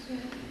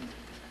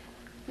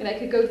 And I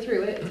could go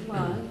through it. It's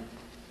long.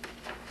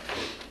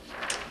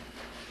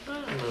 I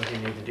don't know if you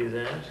need to do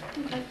that.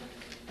 Okay.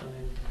 I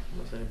mean,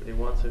 unless anybody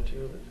wants her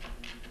to,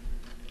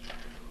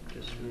 but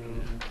just real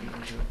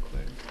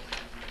quick.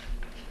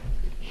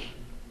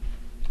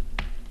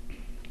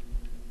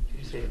 Did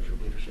you say it for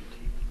leadership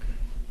team?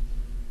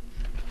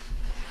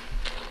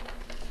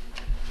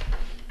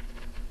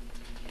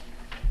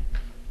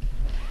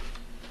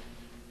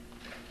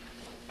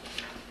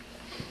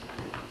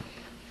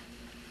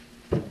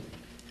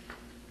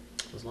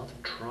 There's lots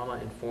of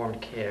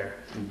trauma-informed care.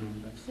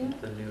 That's Yeah.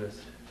 the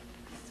newest.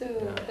 So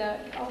Yeah.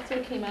 that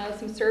also came out of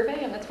some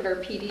survey, and that's what our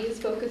PD is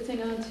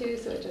focusing on too,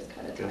 so it just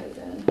kind of ties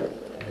in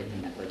with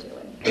everything that we're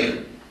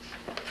doing.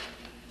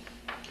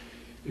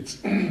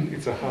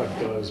 It's a hot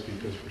buzz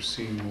because we're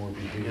seeing more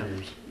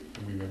behaviors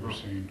than we've ever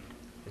seen.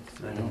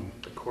 I know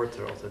the courts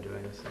are also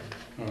doing the same.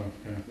 Oh,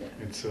 yeah.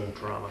 Yeah.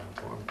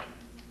 Trauma-informed.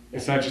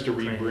 It's not just a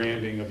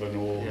rebranding of an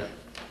old Yeah.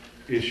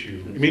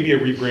 issue. It may be a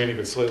rebranding,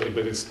 but slightly,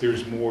 but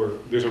there's more,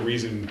 there's a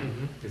reason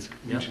Mhm. it's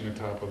Yeah. reaching the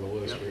top of the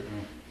list Yeah. right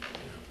now.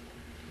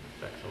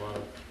 Affects a lot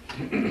of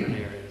different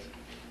areas.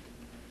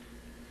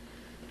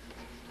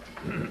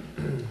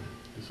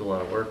 It's a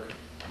lot of work.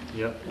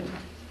 Yep.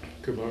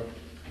 Good luck.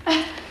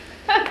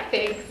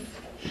 Thanks.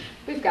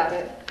 We've got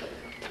it.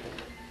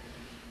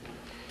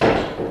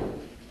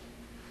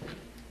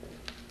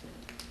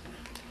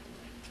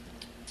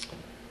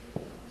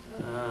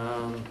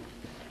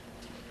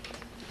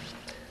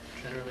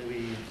 Generally,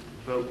 we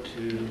vote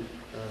to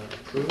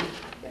approve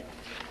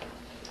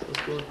the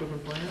school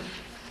improvement plan.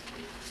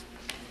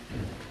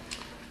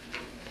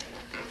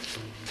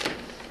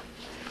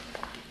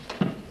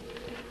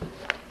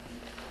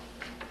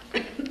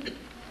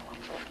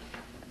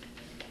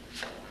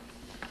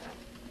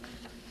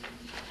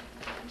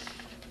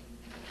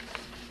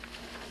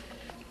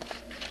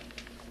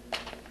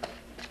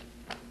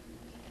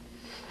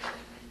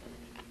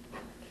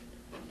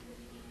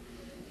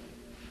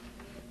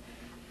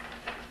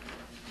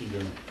 You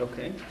go.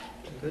 Okay,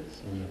 good.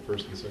 So we have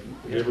first and second.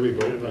 Yeah. Did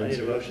everybody vote? I need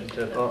a motion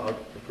to I'll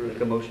make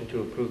a motion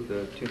to approve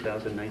the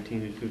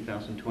 2019 and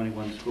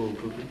 2021 school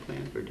improvement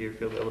plan for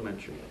Deerfield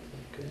Elementary.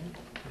 Okay.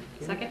 thank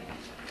you. Second?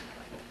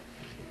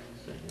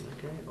 Second,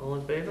 okay. All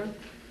in favor?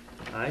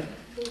 Aye?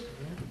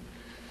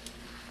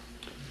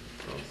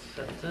 All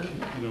set then?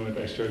 You know what,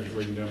 I started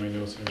writing down my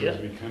notes and Yeah.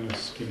 we kind of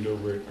skimmed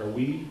over it. Are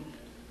we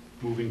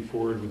moving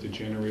forward with the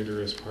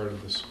generator as part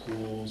of the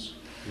school's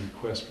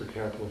request for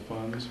capital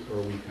funds? Or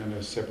are we kind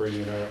of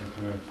separating it out and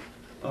kind of,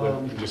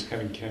 and just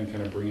kind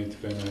of bring it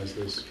to them as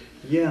this?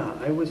 Yeah,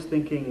 I was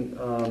thinking,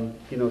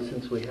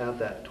 since we have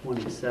that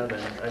 27,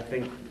 I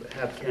think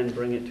have Ken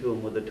bring it to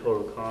him with the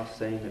total cost,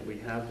 saying that we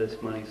have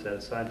this money set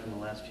aside from the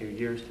last few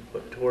years to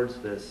put towards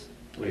this.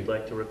 We'd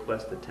like to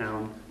request the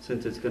town,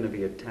 since it's going to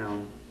be a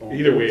town.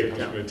 Either way, it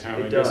comes from the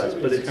town. I It guess does,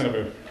 but it's kind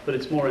of a, but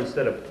it's more,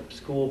 instead of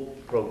school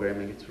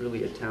programming, it's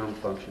really a town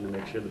function to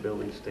make sure the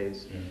building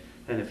stays. yeah.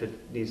 And if it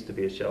needs to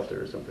be a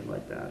shelter or something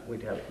like that,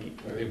 we'd have heat.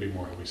 I think it'd be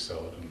more how we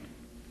sell it in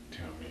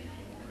town meeting.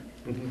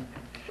 Mhm.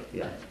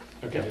 Yeah,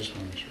 Okay, I just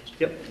want to make sure.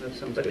 yep, that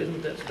sounds But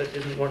good.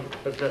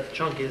 but that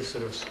chunk is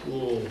sort of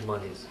school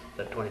monies,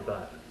 that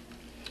 25.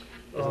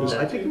 Isn't I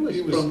that- think it was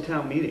It was- from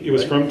town meeting, It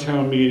was right? from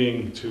town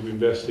meeting to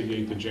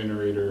investigate the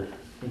generator,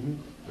 Mhm.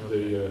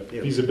 the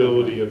Yeah.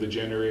 feasibility of the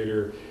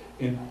generator,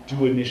 and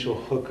do initial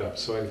hookups.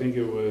 So I think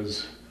it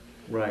was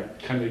Right,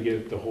 kind of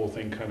get the whole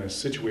thing kind of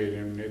situated,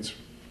 and it's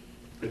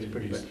It's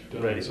pretty much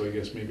done. ready. So I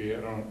guess maybe, I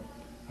don't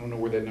know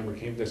where that number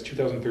came, that's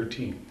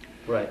 2013.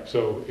 right,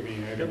 So, I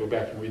mean, I had to go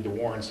back and read the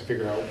warrants to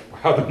figure out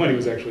how the money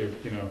was actually,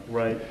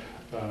 right.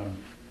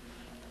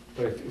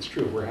 But it's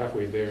true, we're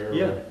halfway there.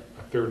 Yeah. Or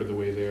a third of the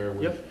way there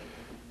with, Yep.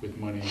 with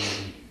money,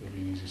 maybe it'll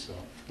be an easy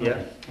sell. Yeah. Okay,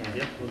 all right.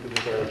 Yep, we'll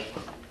do Sorry. that.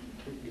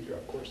 You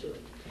dropped course there.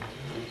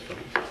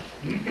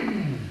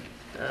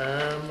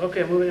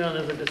 Okay, moving on,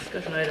 there's a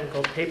discussion item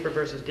called paper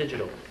versus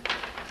digital.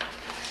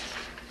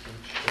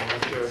 I'm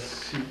not sure.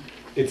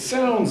 It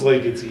sounds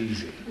like it's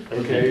easy,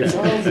 okay? It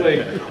sounds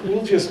like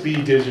we'll just be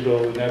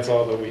digital and that's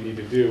all that we need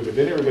to do, but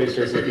then everybody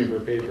starts looking for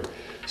paper.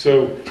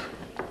 So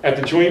at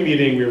the joint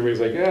meeting, everybody's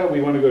like, yeah,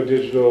 we want to go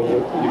digital,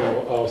 you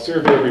know, I'll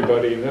survey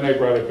everybody, and then I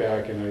brought it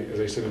back, and as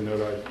I sent a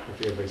note, I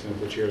forget if I sent it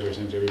to the chairs or I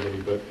sent it to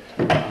everybody,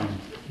 but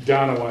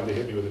Donna wanted to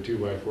hit me with a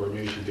 2x4,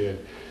 maybe she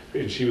did,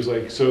 and she was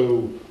like,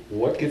 so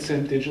what gets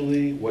sent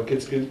digitally, what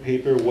gets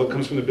paper, what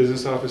comes from the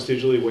business office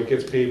digitally, what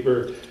gets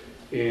paper,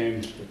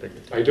 and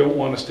I don't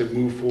want us to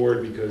move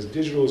forward because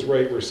digital is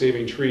right, we're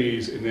saving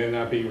trees, and then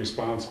not being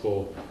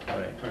responsible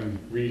on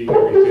reading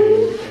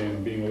everything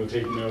and being able to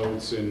take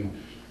notes and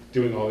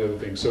doing all the other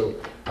things. So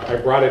I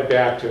brought it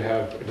back to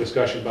have a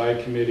discussion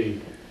by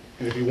committee,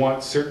 and if you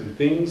want certain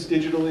things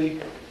digitally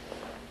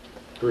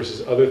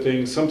versus other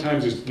things,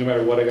 sometimes it's, no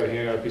matter what, I gotta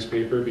hand out a piece of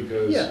paper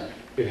because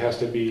it has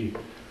to be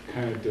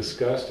kind of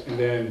discussed, and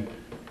then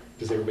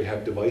does everybody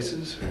have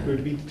devices to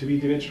be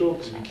digital?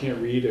 Because if you can't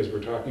read as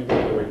we're talking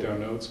about, you write down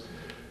notes.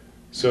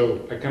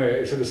 So I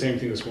said the same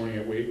thing this morning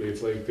at Whately.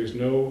 It's like there's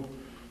no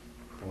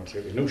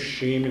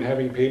shame in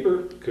having paper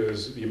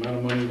because the amount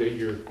of money that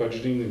you're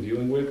budgeting and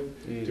dealing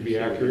with to be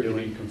accurate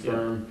and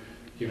confirm,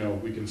 you know,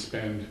 we can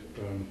spend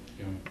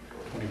you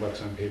know,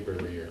 $20 on paper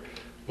every year.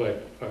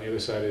 But on the other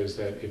side is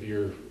that if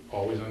you're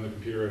always on the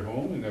computer at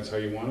home and that's how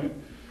you want it,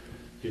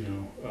 you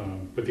know,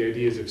 but the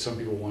idea is if some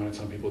people want it,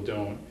 some people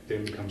don't,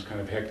 then it becomes kind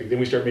of hectic. Then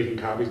we start making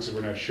copies because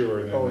we're not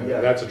sure, and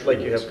then that's a true like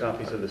you have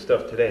copies of the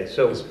stuff today.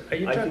 So Are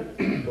you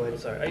talking? Go ahead.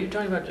 Sorry. Are you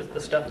talking about just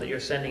the stuff that you're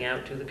sending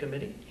out to the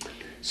committee?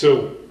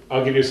 So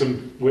I'll give you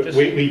some, what Just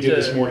Whately did to-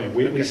 this morning.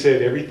 Whately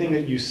said everything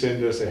that you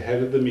send us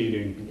ahead of the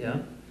meeting, Yeah.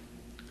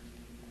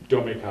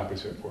 don't make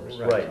copies of it for us.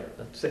 Right.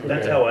 That's,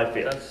 That's how I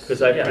feel, That's-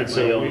 because I yeah. print my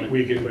So own.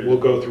 we'll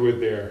go through it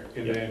there,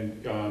 and Yeah. then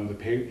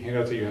the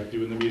handouts that you have to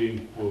do in the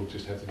meeting, we'll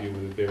just have to deal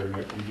with it there, and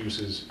it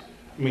reduces,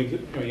 I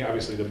mean,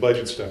 obviously the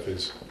budget stuff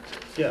is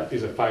Yeah, a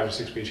 5 or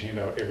 6 page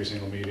handout every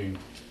single meeting,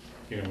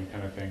 you know,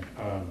 kind of thing.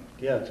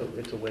 yeah,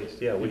 it's a waste.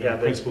 Yeah, we You know, have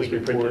it, principals we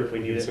can print it report, if we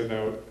we need can it. send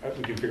out,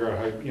 we can figure out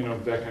how, you know,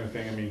 that kind of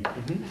thing, I mean.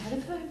 Ahead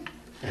of time.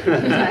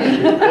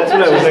 That's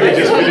what I was Like I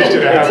just finished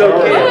it a half It's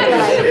hour ago.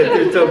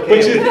 okay, it's okay, Which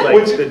is- it's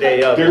like the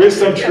day of. There is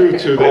some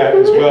truth to that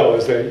as well,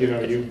 is that, you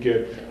know, you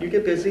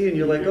get, busy and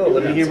you're like, oh,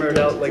 let me hammer it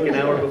out like an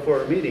hour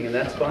before a meeting, and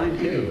that's fine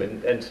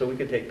too, and so we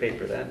could take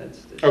paper then,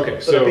 okay, But I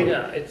so, think,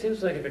 yeah, it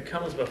seems like if it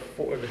comes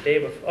before,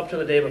 up to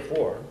the day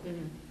before,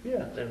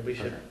 yeah, then we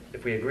should,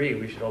 if we agree,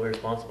 we should all be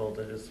responsible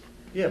to just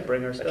yeah,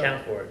 bring our stuff.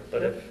 account for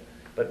it.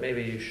 But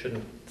maybe you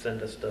shouldn't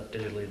send us stuff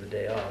digitally the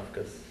day of,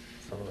 because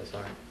some of us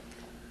aren't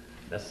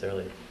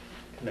necessarily,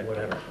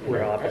 whatever, in our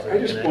right, office. I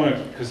just want,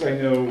 because I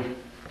know,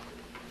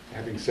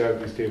 having sat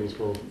at these tables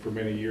for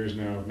many years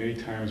now, many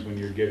times when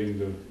you're getting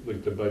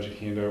the budget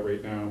handout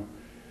right now,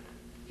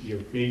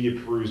 maybe you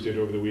perused it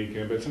over the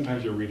weekend, but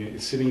sometimes you're reading it,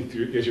 it's sitting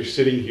through, as you're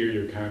sitting here,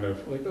 you're kind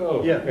of like,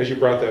 oh, Yeah. as you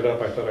brought that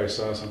up, I thought I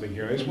saw something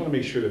here. I just want to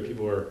make sure that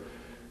people are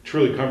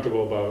truly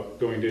comfortable about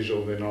going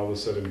digital, then all of a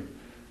sudden,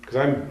 because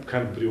I'm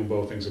kind of doing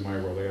both things in my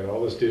world. I got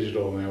all this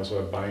digital, and I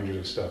also have binders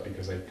of stuff,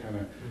 because I kind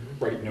of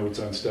write notes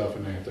on stuff,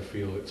 and I have to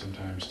feel it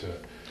sometimes to,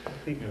 I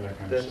think you know, that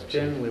kind of that's stuff.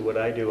 generally what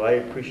I do. I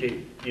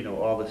appreciate, you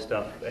know, all the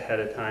stuff ahead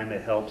of time.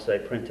 It helps. I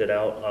print it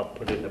out. I'll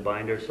put it in a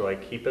binder so I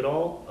keep it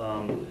all.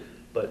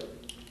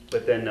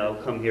 But then I'll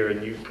come here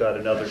and you've got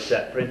another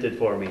set printed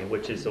for me,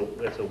 which is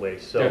that's a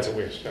waste. So That's a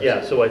waste.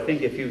 yeah. So I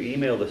think if you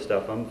email the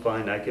stuff, I'm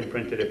fine. I can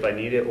print it if I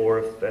need it, or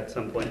if at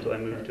some point I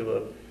move to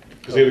a.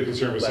 Because the other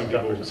concern with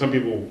laptop or some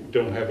people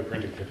don't have the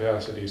printing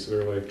capacity, so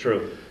they're like,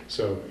 True.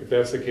 so if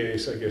that's the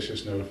case, I guess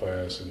just notify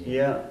us and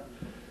Yeah.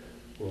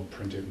 we'll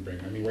print it and bring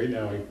it. I mean, right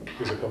now,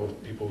 there's a couple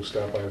of people who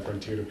stop by the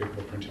Frontier to pick up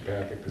a printed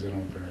packet because they don't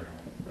have a printer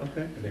at home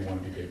Okay. and they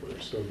want to be paper.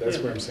 So that's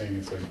Yeah. where I'm saying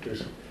it's like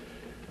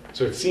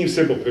so it seems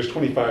simple, but there's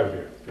 25 of you.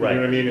 You Right.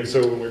 know what I mean? And so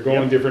when we're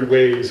going Yep. different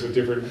ways with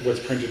different, what's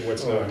printed and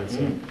what's not. It's Is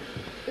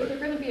there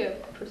going to be a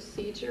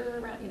procedure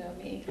around, you know,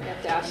 me, I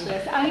have to ask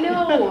this. I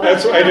know.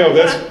 that's, I know,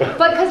 that's,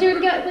 But because you're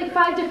going to get like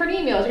 5 different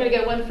emails. You're going to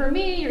get one from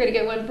me, you're going to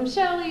get one from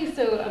Shelley.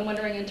 So I'm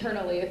wondering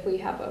internally if we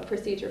have a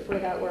procedure for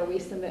that where we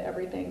submit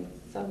everything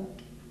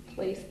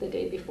someplace the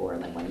day before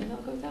and then one email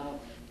goes out.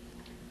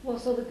 Well,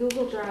 so the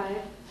Google Drive,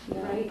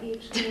 No. right,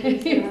 each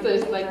committee's gonna have So a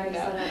it's Google like, Drive no.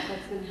 set up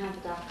that's gonna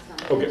have docs on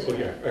it. okay, so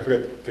yeah, I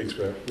forgot, thanks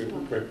for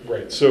that.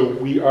 Right, so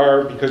we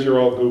are, because you're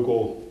all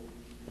Google,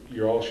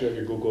 you all should have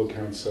your Google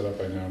accounts set up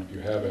by now. If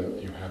you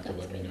haven't, you have to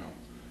let me know.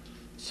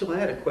 So I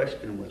had a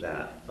question with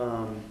that.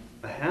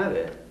 I have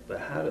it, but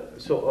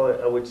so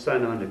I would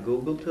sign on to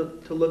Google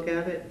to look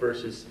at it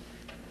versus,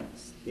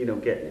 you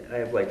know, I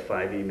have like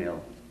 5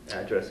 email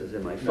addresses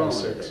in my phone that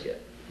 6. I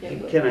get. Yeah,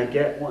 but- Can I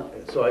get one?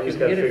 So I You just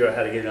can gotta get it- figure out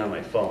how to get it on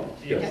my phone.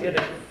 You can get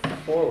it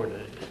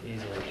forwarded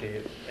easily to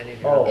you, any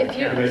of your Oh, other If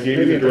you're- And I accounts. gave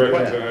you the Maybe the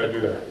directions on how to do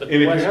that. And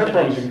if you have question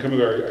problems, you is- can come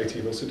with our IT,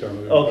 they'll sit down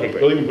with you. Okay,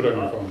 great. They'll even put it on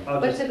your phone.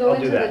 But to go I'll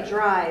do into the that.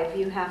 Drive,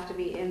 you have to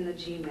be in the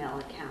Gmail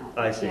account.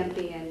 I It see. can't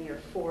be in your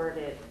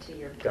forwarded to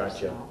your Gotcha.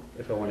 personal.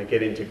 If I want to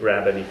get in to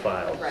grab any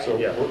files. Right. So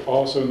Yeah. we're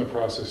also in the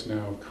process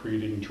now of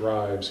creating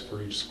drives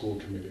for each school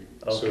committee.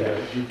 So Okay. that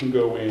you can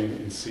go in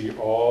and see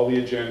all the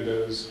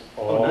agendas,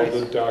 all nice.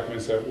 the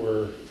documents that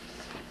were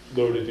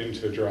loaded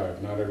into the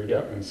drive, not every,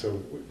 Yeah. and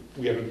so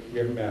we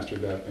haven't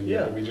mastered that thing yet.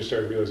 Yeah. But we just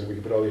started realizing we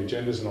can put all the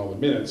agendas and all the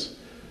minutes,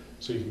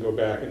 so you can go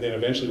back, and then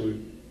eventually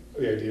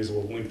the idea is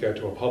we'll link that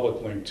to a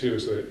public link too,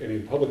 so that any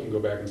public can go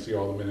back and see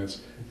all the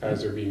minutes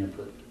as they're being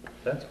approved.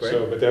 That's great.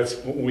 So, but that's,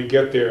 when we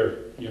get there,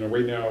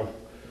 right now,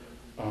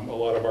 a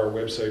lot of our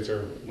websites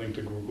are linked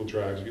to Google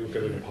Drives. If you look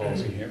at like a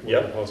policy,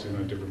 Yep. the policy on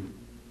a different,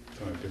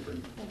 it's on a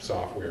different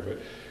software, but,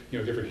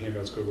 different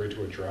handouts go right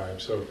to a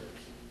drive. So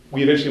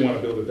we eventually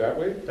want to build it that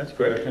way. That's For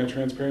great. that kind of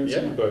transparency,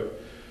 Yeah.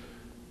 but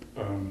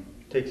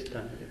Takes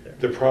time to get there.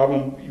 the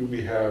problem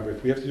we have,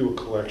 if we have to do a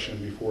collection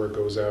before it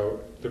goes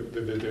out,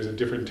 there's a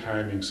different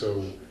timing.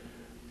 So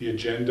the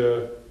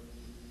agenda,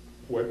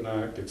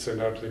 whatnot, gets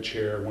sent out to the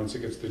chair. Once it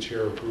gets the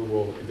chair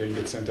approval, it then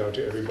gets sent out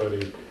to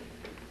everybody.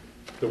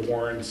 The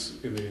warrants,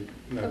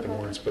 not the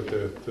warrants, but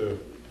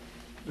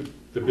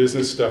the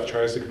business stuff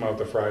tries to come out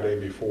the Friday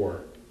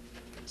before.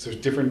 So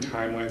there's different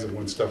timelines of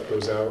when stuff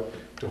goes out.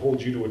 To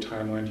hold you to a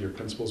timeline, to your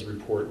principal's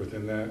report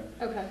within that,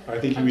 Okay. I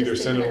think you I'm either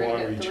just send it thinking we're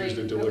along or gonna you get choose to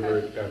 3. deliver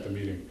Okay. it at the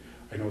meeting.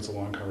 I know it's a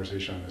long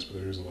conversation on this, but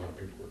there is a lot of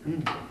paperwork.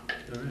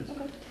 All right.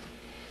 Okay.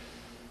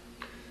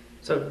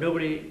 So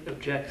nobody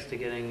objects to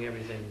getting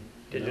everything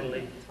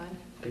digitally? That's fine.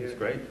 I think it's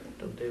great.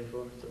 The day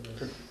before, so that's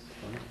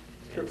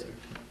Sure. the answer.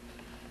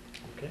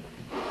 Okay.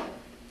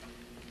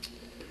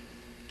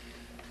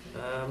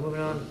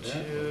 Moving on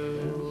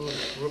to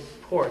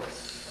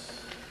reports.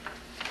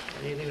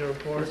 Anything to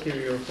report? Let's give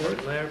you your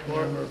report. My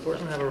report? I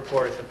don't have a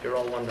report, except you're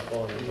all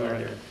wonderful and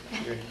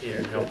you're here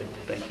and helping me.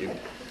 Thank you.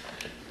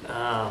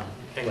 And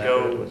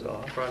Glad it was go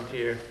off.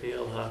 Frontier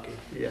Field Hockey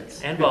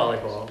Yes. and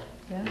volleyball.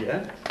 Yeah,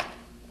 Yeah?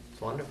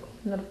 It's wonderful.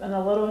 and the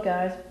little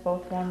guys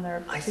both won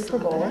their I Super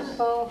saw Bowls. that.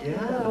 Oh, Yeah, The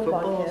the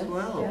football as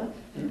well.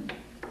 Yeah.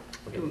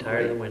 We're getting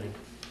tired of winning.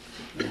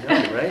 I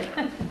know,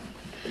 right?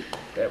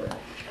 Never.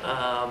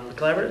 The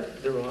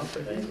collaborative? They're off,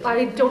 I think.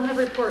 I don't have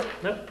a report.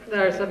 Nope.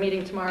 There's a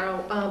meeting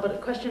tomorrow, but a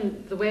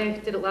question, the way I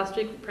did it last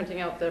week, printing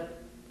out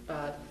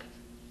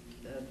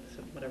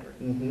whatever,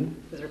 Mm-hmm.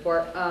 his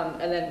report,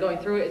 and then going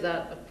through it, is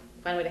that a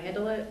fine way to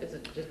handle it? Is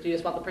it just, do you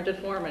just want the printed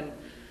form and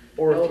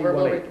Or no if you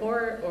verbal want to,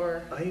 report,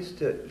 or I used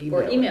to email.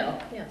 or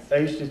email? Yes. I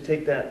used to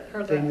take that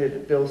Heard thing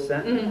that Bill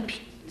sent, Mhm. and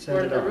send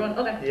Forward it to everyone? on.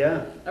 Okay,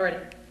 Yeah. alrighty.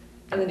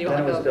 And then do you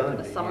Then want it was like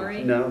done. a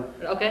summary? No,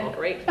 Okay,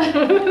 great.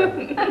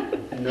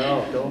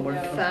 no, don't worry.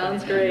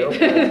 Sounds great. Nope,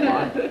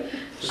 that's fine.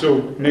 So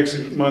next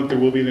month, there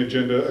will be an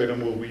agenda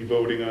item we'll be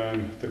voting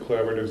on. The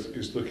collaborative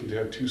is looking to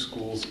have 2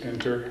 schools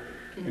enter,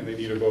 and they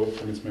need a vote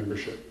from its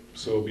membership.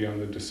 So it'll be on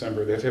the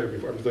December, that's had it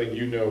before, I'm letting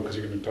you know, because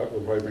you're gonna talk,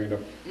 we'll probably bring it up,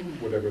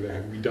 whatever, they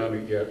haven't we done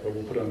it yet, but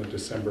we'll put it on the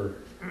December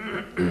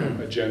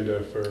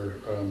agenda for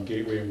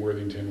Gateway and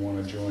Worthington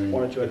want to join.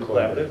 Want to join the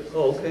collaborative?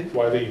 Oh, okay.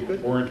 Why they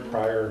Good. weren't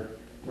prior,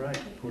 Right,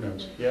 who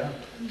knows? yeah,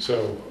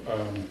 So,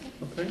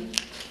 okay.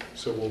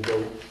 so we'll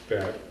vote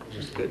that,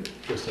 Good.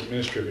 just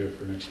administrative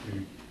for next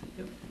meeting.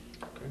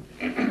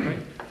 Great.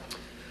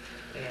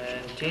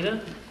 And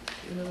Tina?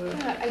 You have a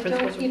Yeah, I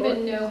principal's don't report?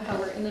 even know how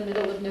we're in the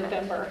middle of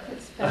November.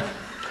 It's been a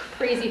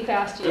crazy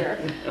fast year.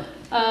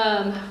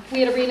 We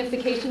had a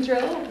reunification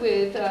drill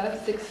with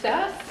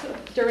success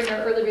during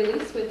our early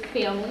release with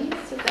families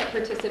that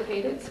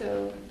participated,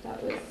 so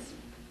that was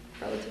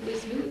relatively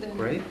smooth and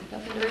Great.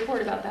 nothing to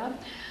report about that.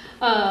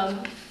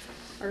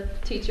 Our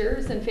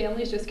teachers and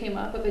families just came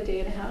off of a day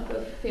and a half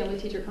of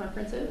family-teacher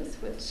conferences,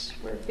 which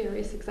were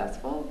very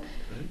successful.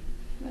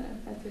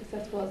 As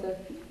successful as a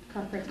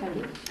conference can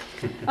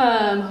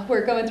be.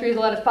 We're going through a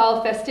lot of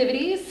fall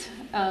festivities.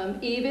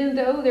 Even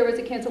though there was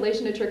a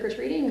cancellation of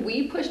trick-or-treating,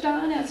 we pushed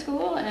on at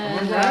school,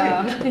 and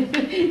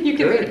you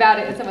can read Good. about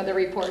it in some of the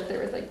reports. There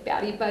was like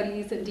Batty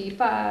Buddies in D5,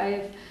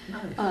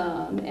 Nice.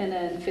 and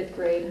then 5th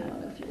grade, I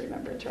don't know if you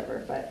remember,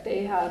 Trevor, but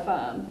they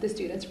have the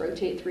students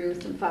rotate through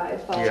some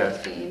 5 fall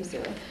Yes. themes,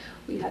 so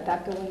we had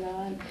that going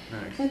on.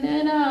 Nice. And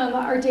then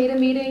our data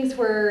meetings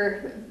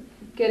were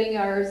getting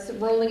ours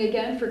rolling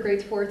again for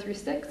grades 4 through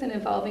 6 and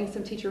involving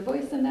some teacher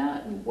voice in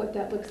that and what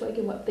that looks like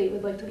and what they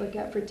would like to look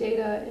at for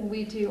data. And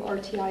we do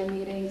RTI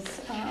meetings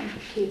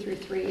K through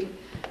 3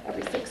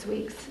 every 6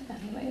 weeks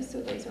anyway,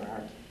 so those are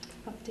our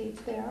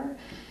updates there.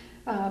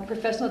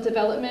 Professional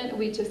development,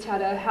 we just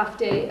had a half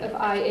day of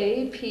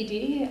IA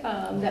PD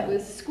that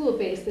was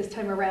school-based this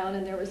time around,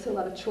 and there was a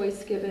lot of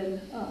choice given.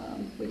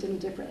 We did them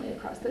differently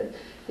across the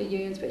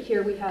unions, but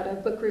here we had a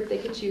book group they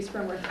could choose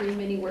from or 3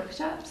 mini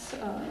workshops.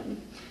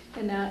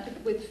 And that,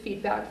 with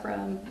feedback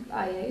from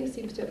IA,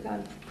 seems to have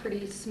gone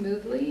pretty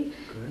smoothly.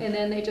 Good. And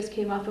then they just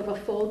came off of a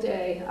full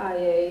day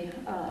IA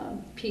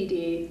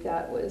PD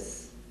that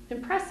was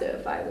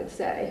impressive, I would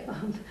say.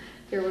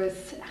 There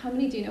was, do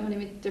you know how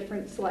many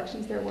different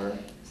selections there were?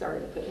 Sorry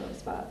to put you on the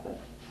spot, but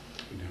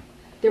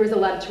there was a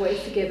lot of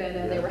choice given,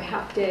 and they were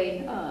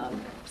half-day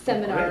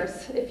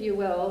seminars, if you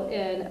will,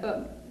 and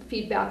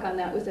feedback on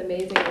that was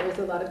amazing. There was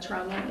a lot of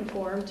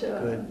trauma-informed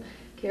Good.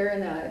 care,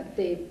 and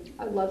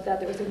I love that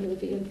there was a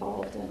movie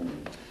involved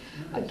and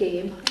a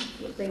game,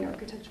 a brain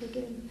architecture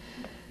game.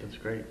 That's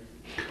great.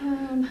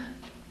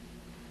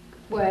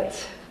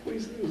 What Well,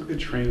 it was a good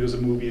training. There was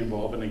a movie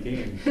involved in a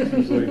game. It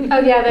was like, Oh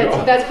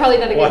yeah, that's probably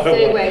not a good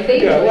segue.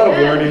 They yeah, a lot of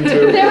learning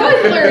too. There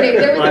was learning.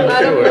 There was a I'm lot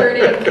sure. of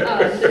learning.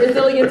 The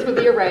resilience would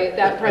be right.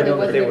 That I probably know that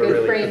wasn't they a were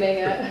good really framing.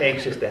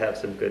 anxious to have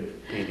some good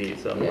PD,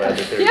 so I'm Yeah. glad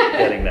that they're Yeah.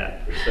 getting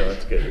that, so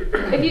it's good.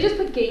 If you just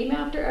put game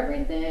after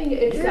everything,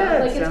 it Yeah, sounds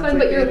like it's sounds fun,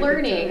 but they you're had a good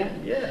learning.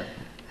 time. Yeah.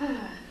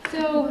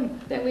 So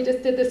then we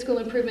just did the school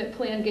improvement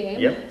plan game.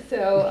 Yep.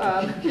 So,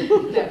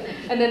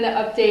 and then the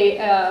update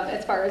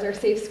as far as our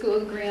safe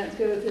school grants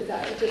goes is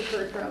that I just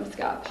heard from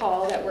Scott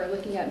Paul that we're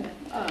looking at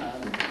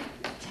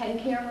 10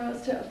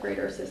 cameras to upgrade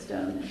our system.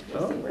 And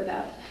we'll see where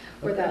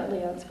that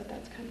lands, but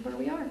that's kind of where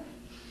we are.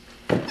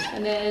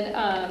 And then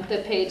the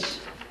page,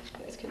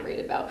 you guys can read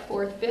about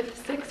 4th,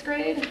 5th, 6th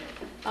grade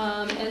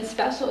and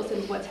specials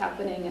and what's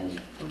happening.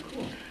 And Oh,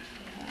 cool.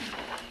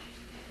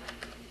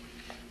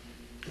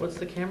 What's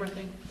the camera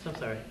thing? I'm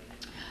sorry.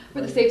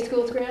 for the Safe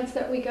Schools grants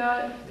that we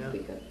got, Yeah. we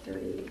got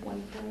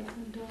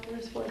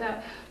 $31,000 for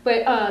that.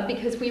 But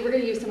because we were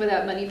going to use some of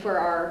that money for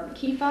our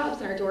key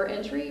fobs and our door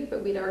entry,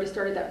 but we'd already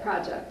started that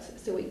project,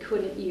 so we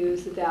couldn't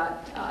use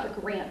that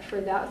grant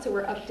for that. So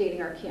we're updating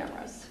our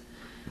cameras,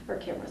 our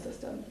camera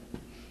system.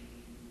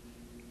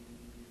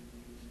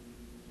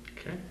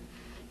 Okay.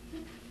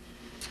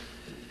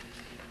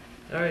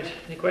 All right,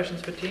 any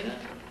questions for Tina?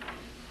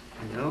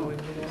 No, We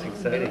move it's on.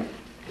 exciting.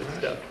 Good All right.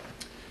 stuff.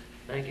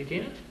 Thank you,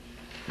 Tina.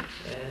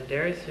 And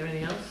Darius,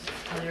 anything else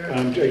on your?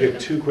 I got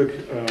two quick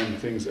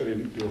things. I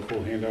didn't do a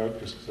full handout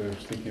just because I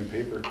was thinking of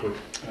paper, but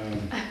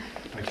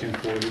I can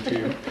forward it to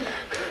you.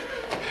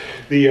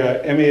 The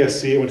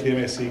MASC, I went to the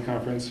MASC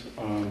conference,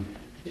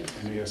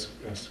 MAS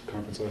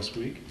conference last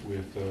week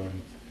with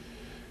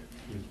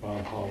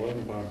Bob Holla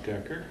and Bob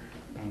Decker.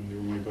 They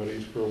were my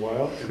buddies for a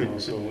while, and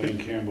also Lane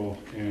Campbell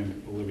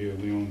and Olivia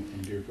Leon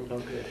from Deerfield.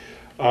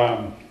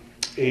 Okay.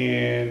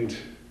 And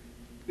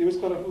it was a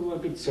lot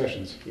of good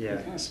sessions. Yeah.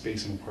 They kind of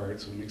space them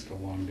apart, so it makes it a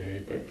long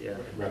day, but Yeah.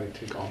 I'd rather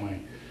take all my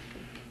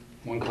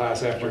one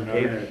class after One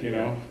another, payment, you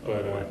know,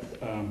 yeah.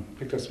 but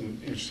picked up some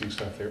interesting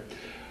stuff there.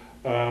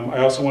 I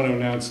also want to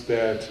announce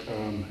that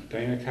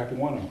Diana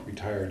Capuano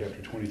retired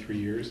after 23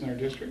 years in our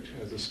district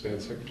as a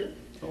SPED secretary.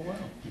 Oh, wow.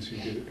 And she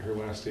did, her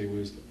last day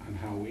was on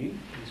Halloween,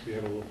 so we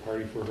had a little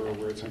party for her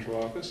over at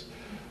central office,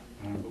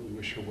 but we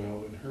wish her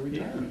well in her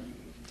retirement.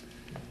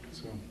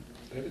 So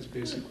that is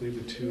basically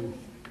the two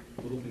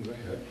little things I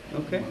had.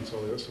 Okay. That's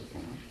all the other stuff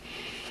going on.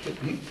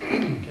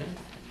 Okay,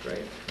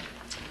 great.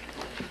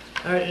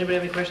 All right, anybody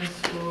have any questions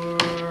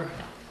for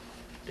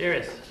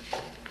Darius?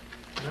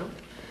 No?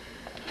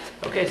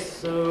 Okay,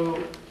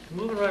 so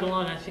moving right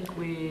along, I think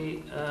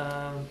we,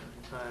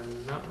 if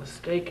I'm not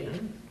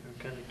mistaken,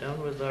 we're kind of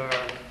done with our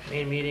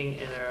main meeting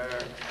and are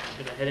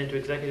going to head into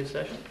executive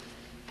session.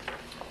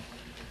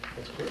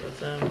 That's good. Does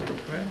that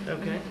sound correct?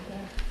 Okay.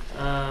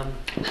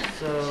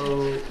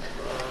 So,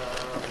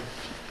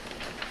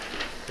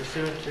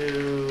 pursuant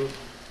to,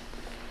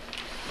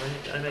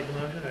 I make the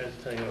motion, or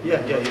just tell you?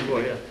 Yeah, you do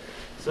it. Yeah.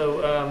 So,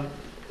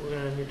 we're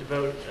gonna need to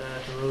vote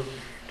to move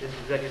into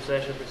executive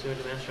session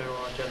pursuant to Mass General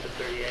Law, Chapter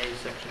 30A,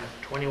 Section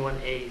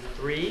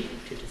 21A3,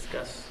 to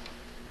discuss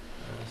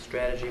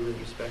strategy with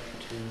respect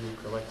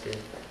to collective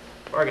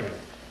bargaining,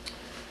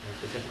 and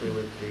specifically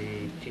with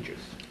the teachers.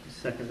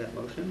 Second that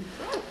motion?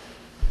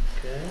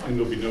 Okay. And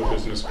there'll be no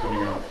business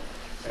coming out.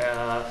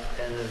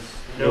 And there's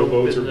No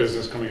votes or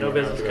business coming out. No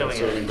business after that, coming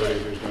so out. anybody,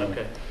 there's no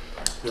Okay,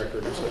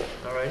 record or so.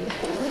 all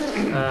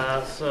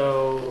right.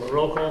 So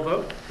roll call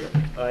vote,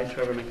 I,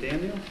 Trevor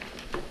McDaniel.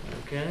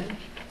 okay.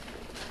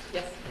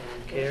 Yes.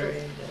 And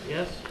Carrie,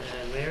 yes,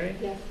 and Mary?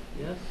 Yes.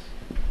 Yes.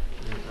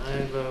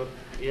 And I vote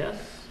yes,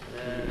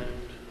 and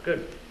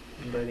good.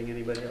 Inviting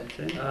anybody else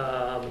in?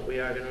 We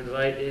are going to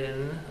invite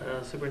in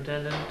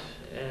superintendent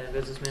and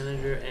business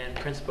manager and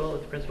principal,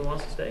 if the principal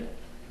wants to stay.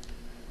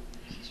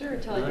 Sure,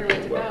 tell her you're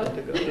ready to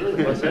Welcome go. to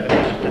go. What's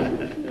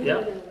that?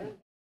 Yeah.